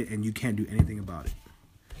fucking did it, and you can't do anything about it.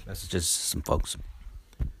 That's just some folks.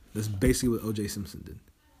 That's basically what O.J. Simpson did,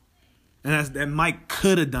 and Mike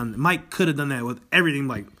could have done. Mike could have done that with everything.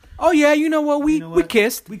 Like, Oh yeah, you know what? We know we what?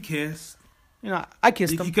 kissed. we kissed. You know, I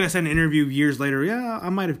kissed He him. could have said in an interview years later, yeah, I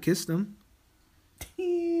might have kissed him.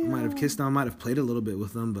 I might have kissed him. I might have played a little bit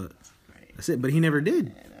with him, but that's it. But he never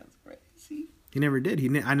did. He never did. He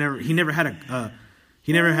never had a.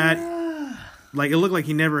 He never had. Like it looked like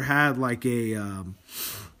he never had like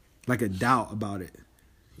a doubt about it,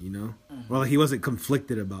 you know. Well, he wasn't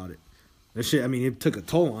conflicted about it. That shit. I mean, it took a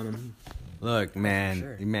toll on him. Look, man,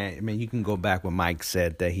 Sure. man, you can go back when Mike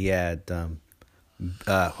said that he had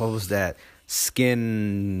what was that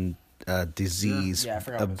skin disease, Yeah, I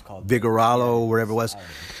forgot what it's called. Vigoralo, or whatever it was.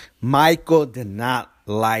 Michael did not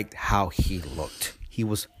like how he looked. He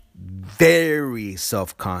was very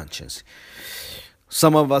self-conscious.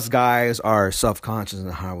 Some of us guys are self-conscious in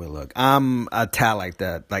how we look. I'm a tad like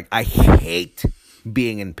that. Like, I hate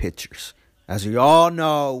being in pictures. As we all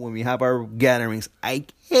know, when we have our gatherings, I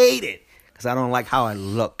hate it because I don't like how I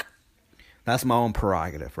look. That's my own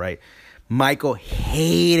prerogative, right? Michael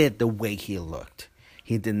hated the way he looked.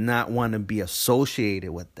 He did not want to be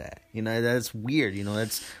associated with that. You know, that's weird. You know,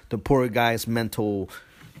 that's the poor guy's mental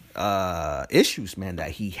issues, man,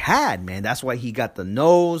 that he had, man. That's why he got the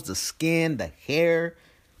nose, the skin, the hair.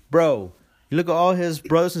 Bro, you look at all his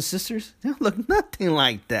brothers and sisters, they don't look nothing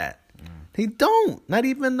like that. They don't. Not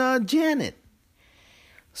even Janet.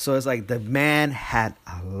 So it's like the man had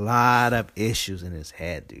a lot of issues in his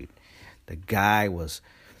head, dude. The guy was...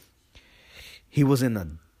 He was in a...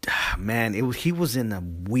 Man, he was in a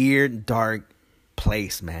weird, dark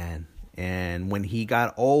place, man. And when he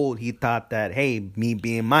got old, he thought that, hey, me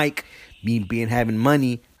being Mike, me being having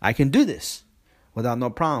money, I can do this without no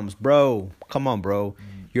problems. Bro, come on, bro.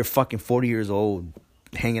 You're fucking 40 years old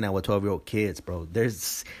hanging out with 12-year-old kids, bro.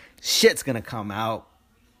 There's shit's gonna come out.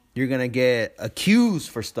 You're gonna get accused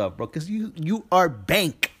for stuff, bro, because you are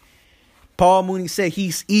bank. Paul Mooney said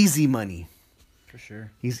he's easy money. For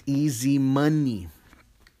sure. He's easy money.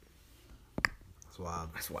 That's wild.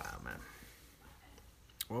 That's wild, man.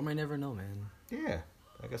 Or we might never know, man. Yeah,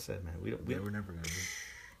 like I said, man, we We're never gonna.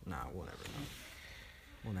 Nah, we'll never know.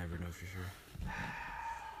 We'll never know for sure.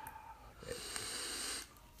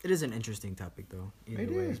 It is an interesting topic, though. Either It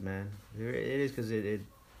way. is, man. It is because it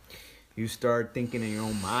you start thinking in your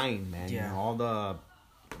own mind, man. Yeah. You know,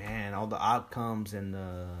 all the outcomes and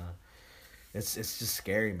it's just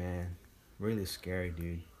scary, man. Really scary,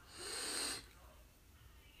 dude.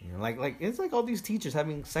 You know, like it's like all these teachers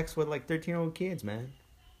having sex with like 13-year-old kids, man.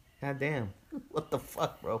 God damn. What the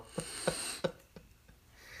fuck, bro?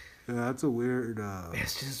 Yeah, that's a weird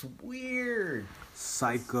It's just weird.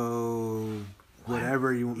 psycho,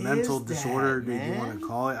 whatever you is mental that, disorder that you man? want to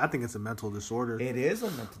call it. I think it's a mental disorder. It is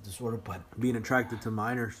a mental disorder, but Being attracted to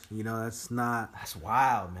minors, that's not. that's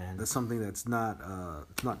wild, man. That's something that's not.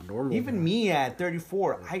 It's not normal. Even man. me at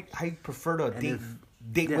 34, I prefer to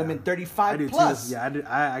date yeah, women I 35 do plus. too. Yeah,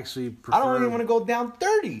 I actually prefer. I don't even want to go down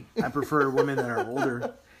 30. I prefer women that are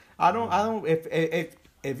older. I don't.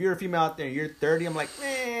 If you're a female out there and you're 30, I'm like,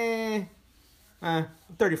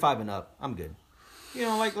 35 and up, I'm good.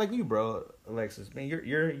 Like you, bro, Alexis, man,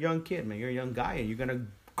 you're a young kid, man. You're a young guy, and you're gonna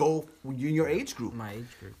go in your age group. My age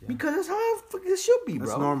group, yeah. Because that's how it should be, bro.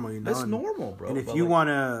 That's normal, That's and- normal, bro. And if But, you like, want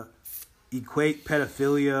to equate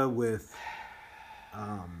pedophilia with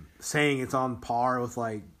saying it's on par with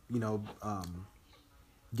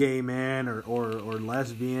gay men or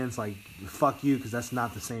lesbians, like fuck you, because that's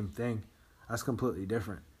not the same thing. That's completely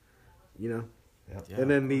different, Yep. and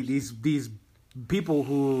then these people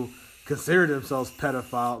who consider themselves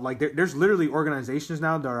pedophile, like there's literally organizations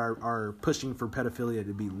now that are pushing for pedophilia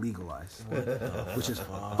to be legalized, which is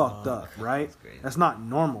fucked up, right? That's not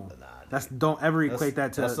normal. Don't ever equate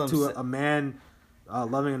that that's some to sa- a man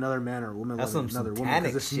loving another man or a woman That's loving some another woman,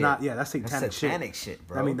 satanic it's shit. not. Yeah, that's satanic, That's satanic shit,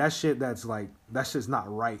 bro. I mean, that shit that's just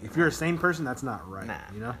not right. If you're a sane person, that's not right. Nah,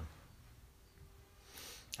 you know.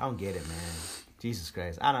 I don't get it, man. Jesus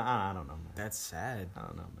Christ, I don't know, man. That's sad. I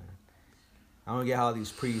don't know, man. I don't get how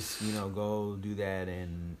these priests, go do that,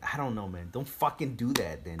 and I don't know, man. Don't fucking do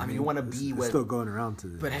that, then. If you want to be It's with, still going around to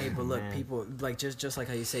this. But hey, but look, man. people like just like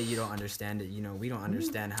how you say you don't understand it. We don't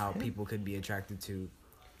understand how people could be attracted to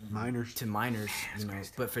minors. minors.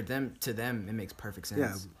 But to them, it makes perfect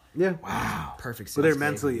sense. Yeah. wow, Perfect sense. But they're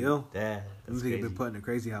mentally ill. yeah, These that's niggas crazy. been put in a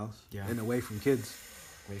crazy house. Yeah. And away from kids,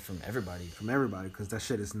 away from everybody. from everybody, because that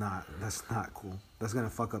shit is that's not cool. That's gonna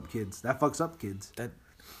fuck up kids. That fucks up kids.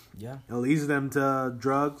 Yeah. It leads them to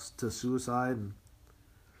drugs, to suicide, and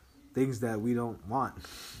things that we don't want.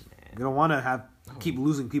 We don't want to keep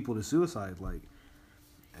losing people to suicide. Like,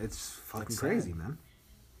 it's fucking That's crazy, sad. man.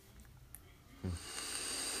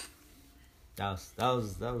 That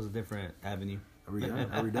was a different avenue. Are we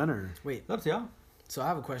done? Are we done or? Wait. Up to y'all. So I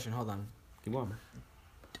have a question. Hold on. Keep on, man.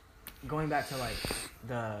 Going back to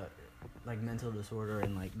the mental disorder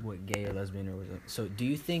and what gay or lesbian or whatever. So do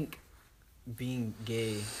you think being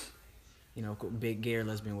gay, big gay or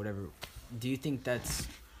lesbian, whatever, do you think that's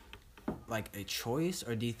a choice,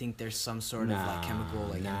 or do you think there's some sort of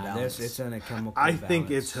chemical imbalance? It's in a chemical. I think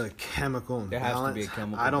balance. it's a chemical There imbalance. has to be a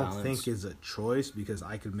chemical I don't balance. think it's a choice, because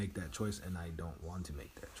I could make that choice, and I don't want to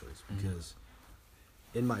make that choice, because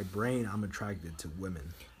in my brain I'm attracted to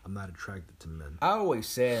women. I'm not attracted to men. I always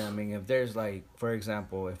say, if there's for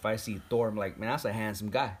example, if I see Thor, I'm like, man, that's a handsome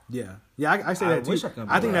guy. Yeah, I say I that too. wish I could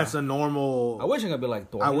be I think like that's a normal. I wish I could be like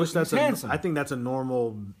Thor. I He wish looks that's handsome. I think that's a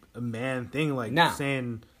normal man thing, Nah.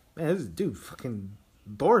 saying, man, this dude fucking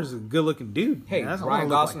Thor is a good looking dude. Hey, man. That's Ryan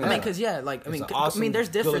look Gosling like I is mean, that. because It's an awesome, there's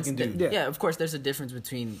difference. good-looking dude. Yeah, of course, there's a difference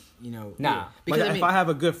between Nah. because Like, if I have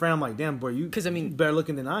a good friend, I'm like, damn, boy, you 'Cause, I mean- you better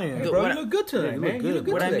looking than I am. Hey, But bro, what you I- look good today, you man. look You look good.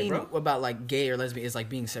 good what I today, mean bro. about gay or lesbian is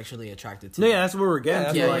being sexually attracted to. No, yeah, that's what we're getting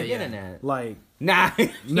Yeah, to. that's what like, I'm getting at. like, Nah,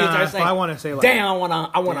 Nah, if I wanna say, like, damn, I wanna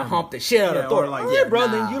damn. hump the shit out yeah, of Thor. or like, All right, bro,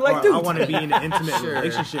 nah. then you like or dudes. I want to be in an intimate Sure.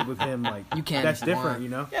 relationship with him. Like, You can That's if you different, want. you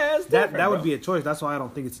know. Yeah, it's that different, would bro. be a choice. That's why I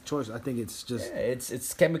don't think it's a choice. I think it's just. Yeah,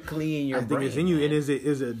 it's chemically in your I think brain. it's in you. man. It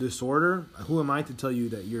is a disorder. Who am I to tell you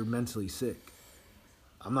that you're mentally sick?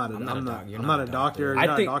 I'm not a I'm not a doc- I'm you're not not a a doctor. doctor. You're I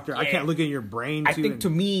not think- a doctor. I yeah. can't look in your brain. I think to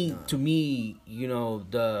me,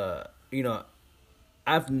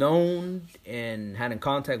 I've known and had in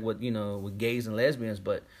contact with with gays and lesbians,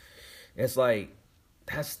 but it's like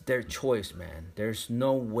that's their choice, man. There's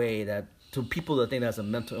no way that to people that think that's a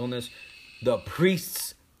mental illness, the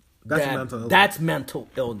priests. That's a mental illness. That's mental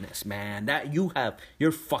illness, man. That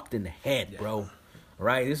you're fucked in the head, bro.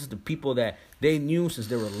 Right? This is the people that they knew since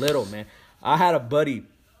they were little, man. I had a buddy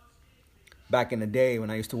back in the day when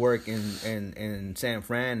I used to work in San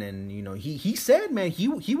Fran, and he said, man,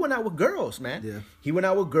 he went out with girls, man. Yeah. He went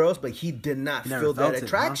out with girls, but he did not never feel felt that it, huh?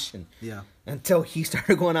 attraction. Yeah. Until he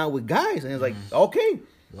started going out with guys, and it's like, okay,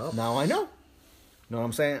 Well. now I know. Know what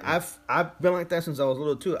I'm saying? I've been like that since I was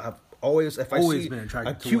little too. I've always, if I Always see been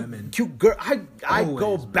attracted a to cute, women. cute girl, I go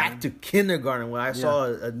Always, back man. to kindergarten when I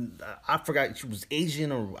saw I forgot she was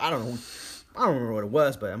Asian or I don't know, I don't remember what it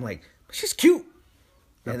was, but I'm like, she's cute.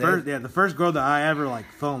 The first girl that I ever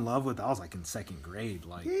fell in love with, I was in second grade.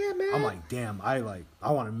 Like, Yeah, man. I'm like, damn, I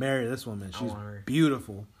want to marry this woman. She's want her.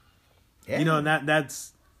 beautiful. Yeah. And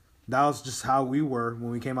that's that was just how we were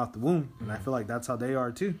when we came out the womb, and I feel like that's how they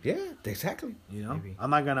are too. Yeah, exactly. You know, Maybe. I'm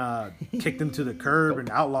not gonna kick them to the curb and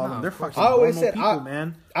outlaw them. They're fucking I always normal said, people,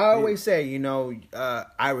 man. I always say, you know,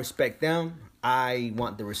 I respect them. I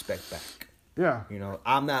want the respect back. Yeah. You know,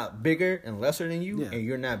 I'm not bigger and lesser than you, Yeah. and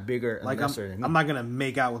you're not bigger and Like lesser than me. I'm not gonna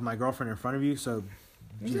make out with my girlfriend in front of you, so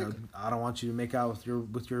you know I don't want you to make out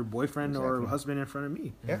with your boyfriend or husband in front of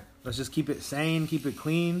me. Yeah. Let's just keep it sane, keep it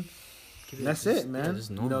clean. That's it, man. just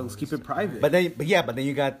You know, normal. let's keep it private. But then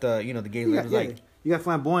you got the the gay you got, ladies like. you got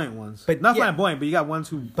flamboyant ones, But not yeah. flamboyant, but you got ones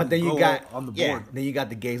who. But then you go got on the board. Then you got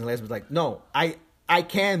the gays and lesbians like, no, I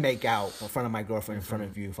can make out in front of my girlfriend in front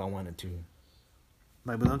of you if I wanted to.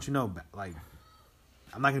 Like, but don't you know, like,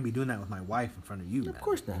 I'm not gonna be doing that with my wife in front of you. Of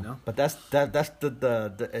course not. You know? But that's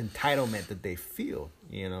the entitlement that they feel.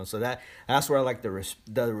 You know, so that's where I like the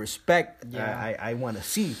respect. Yeah. I want to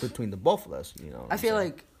see between the both of us. You know, I feel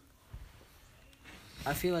like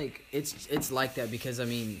it's like that because I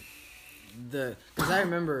mean, because I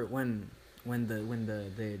remember when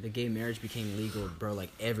the gay marriage became legal, bro. Like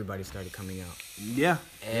everybody started coming out. Yeah.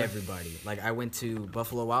 Everybody. Like I went to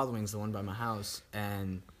Buffalo Wild Wings, the one by my house,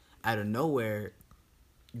 and out of nowhere,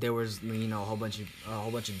 there was a whole bunch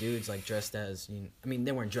of dudes like dressed as I mean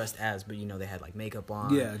they weren't dressed as, but they had like makeup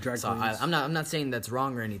on. Yeah, drag so queens. I'm not saying that's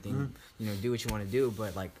wrong or anything. Do what you want to do,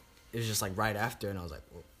 but like it was just like right after, and I was like,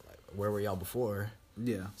 well, where were y'all before?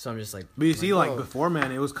 Yeah. So I'm just like, But you see, like oh. before,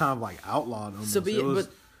 man, it was kind of like outlawed. Almost. So, but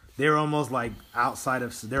they were almost like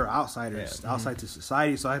they're outsiders, outside to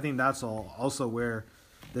society. So I think that's also where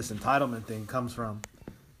this entitlement thing comes from.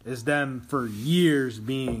 It's them for years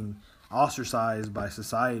being ostracized by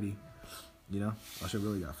society. I should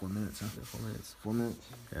really got 4 minutes, huh? 4 minutes. 4 minutes.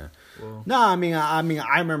 Yeah. Well, No, I mean,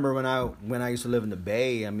 I remember when I used to live in the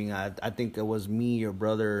Bay. I mean, I think it was me, your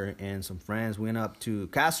brother, and some friends went up to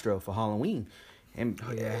Castro for Halloween, and,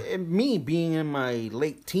 and me being in my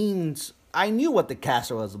late teens, I knew what the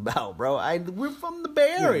Castro was about, bro. We're from the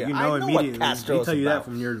Bay Area. You know I know immediately. what Castro They is tell you about. that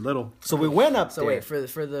from your little So we went up so there. wait for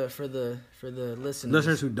the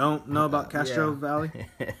listeners who don't know about Castro Yeah. Valley.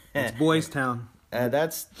 It's Boys Town.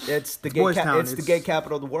 It's the gay Boys Town. it's the gay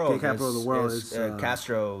capital of the world. Gay capital of the world. It's, It's,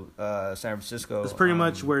 Castro, San Francisco. It's pretty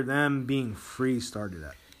much where them being free started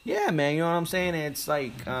at. Yeah, man, you know what I'm saying? It's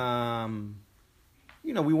like,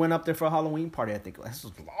 we went up there for a Halloween party, I think. This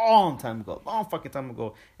was a long fucking time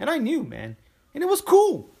ago. And I knew, man. And it was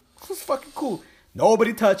cool. It was fucking cool.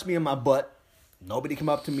 Nobody touched me in my butt. Nobody came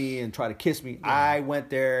up to me and tried to kiss me. Yeah. I went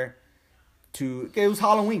there it was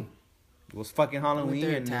Halloween. It was fucking Halloween.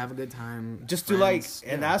 there and to have a good time. Just friends, to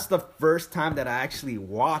and that's the first time that I actually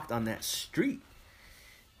walked on that street.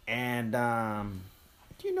 And,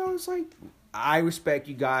 it's like, I respect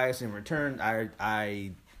you guys. In return,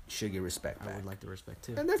 I should get respect back. I would like the respect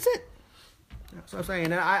too. And that's it. That's what I'm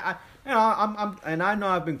saying. And I know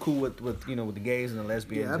I've been cool with the gays and the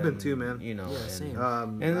lesbians. Yeah, I've been too, man. same.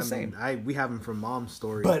 And the same. We have them from Mom's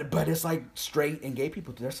story. But it's like straight and gay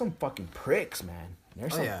people. There's some fucking pricks, man.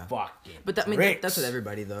 There's some fucking. But pricks. that's with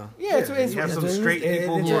everybody though. Yeah, it's you have some straight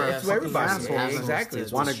people who are it's everybody. fucking Yeah, assholes. exactly.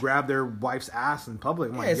 Want to grab their wife's ass in public.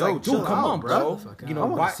 I'm Yeah, like, it's yo, like, chill dude, come out, on, bro. I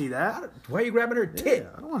want to see that. Why are you grabbing her tit?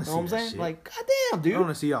 I don't want to see know what I'm that saying? shit. Like, goddamn, dude. I don't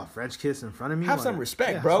want to see y'all French kiss in front of me. Have some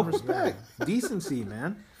respect, bro. Some respect. Decency,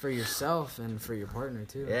 man. For yourself and for your partner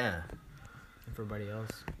too. Yeah. And for everybody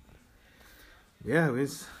else. Yeah, it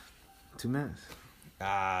was 2 minutes.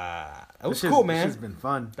 That was cool, man. It's been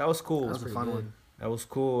fun. That was cool. That was a fun one. That was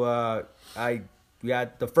cool. We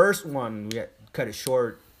had the first one. We had cut it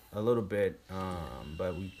short a little bit,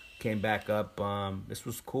 but we came back up. This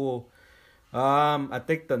was cool. I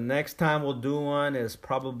think the next time we'll do one is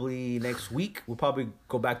probably next week. We'll probably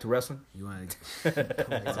go back to wrestling. You want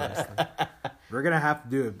to? We're gonna have to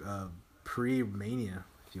do a pre-Mania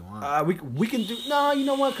if you want. We can do no. You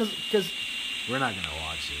know what? Because We're not gonna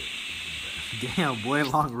watch it. Damn, boy,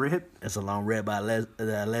 long rip. it's a long rip by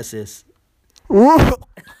Alexis.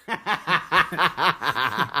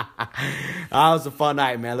 was a fun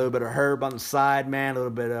night, man. A little bit of Herb on the side, man. A little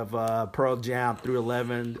bit of Pearl Jam,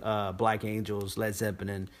 311, Black Angels, Led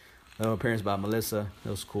Zeppelin. A little appearance by Melissa. That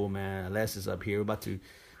was cool, man. Alexis up here. We're about to,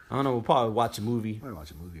 I don't know, we'll probably watch a movie. Probably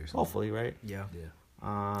watch a movie or something. Hopefully, right? Yeah. Yeah.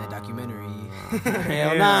 That documentary.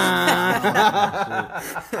 Hell nah.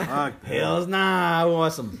 Hell nah. We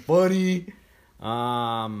want some funny.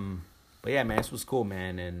 But yeah, man, this was cool,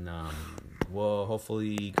 man. And we'll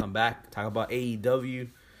hopefully come back, talk about AEW.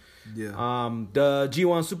 Yeah. The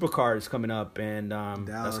G1 Supercard is coming up, and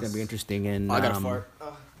that's gonna be interesting. And I got a fart.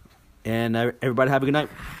 And everybody have a good night.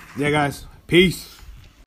 Yeah, guys. Peace.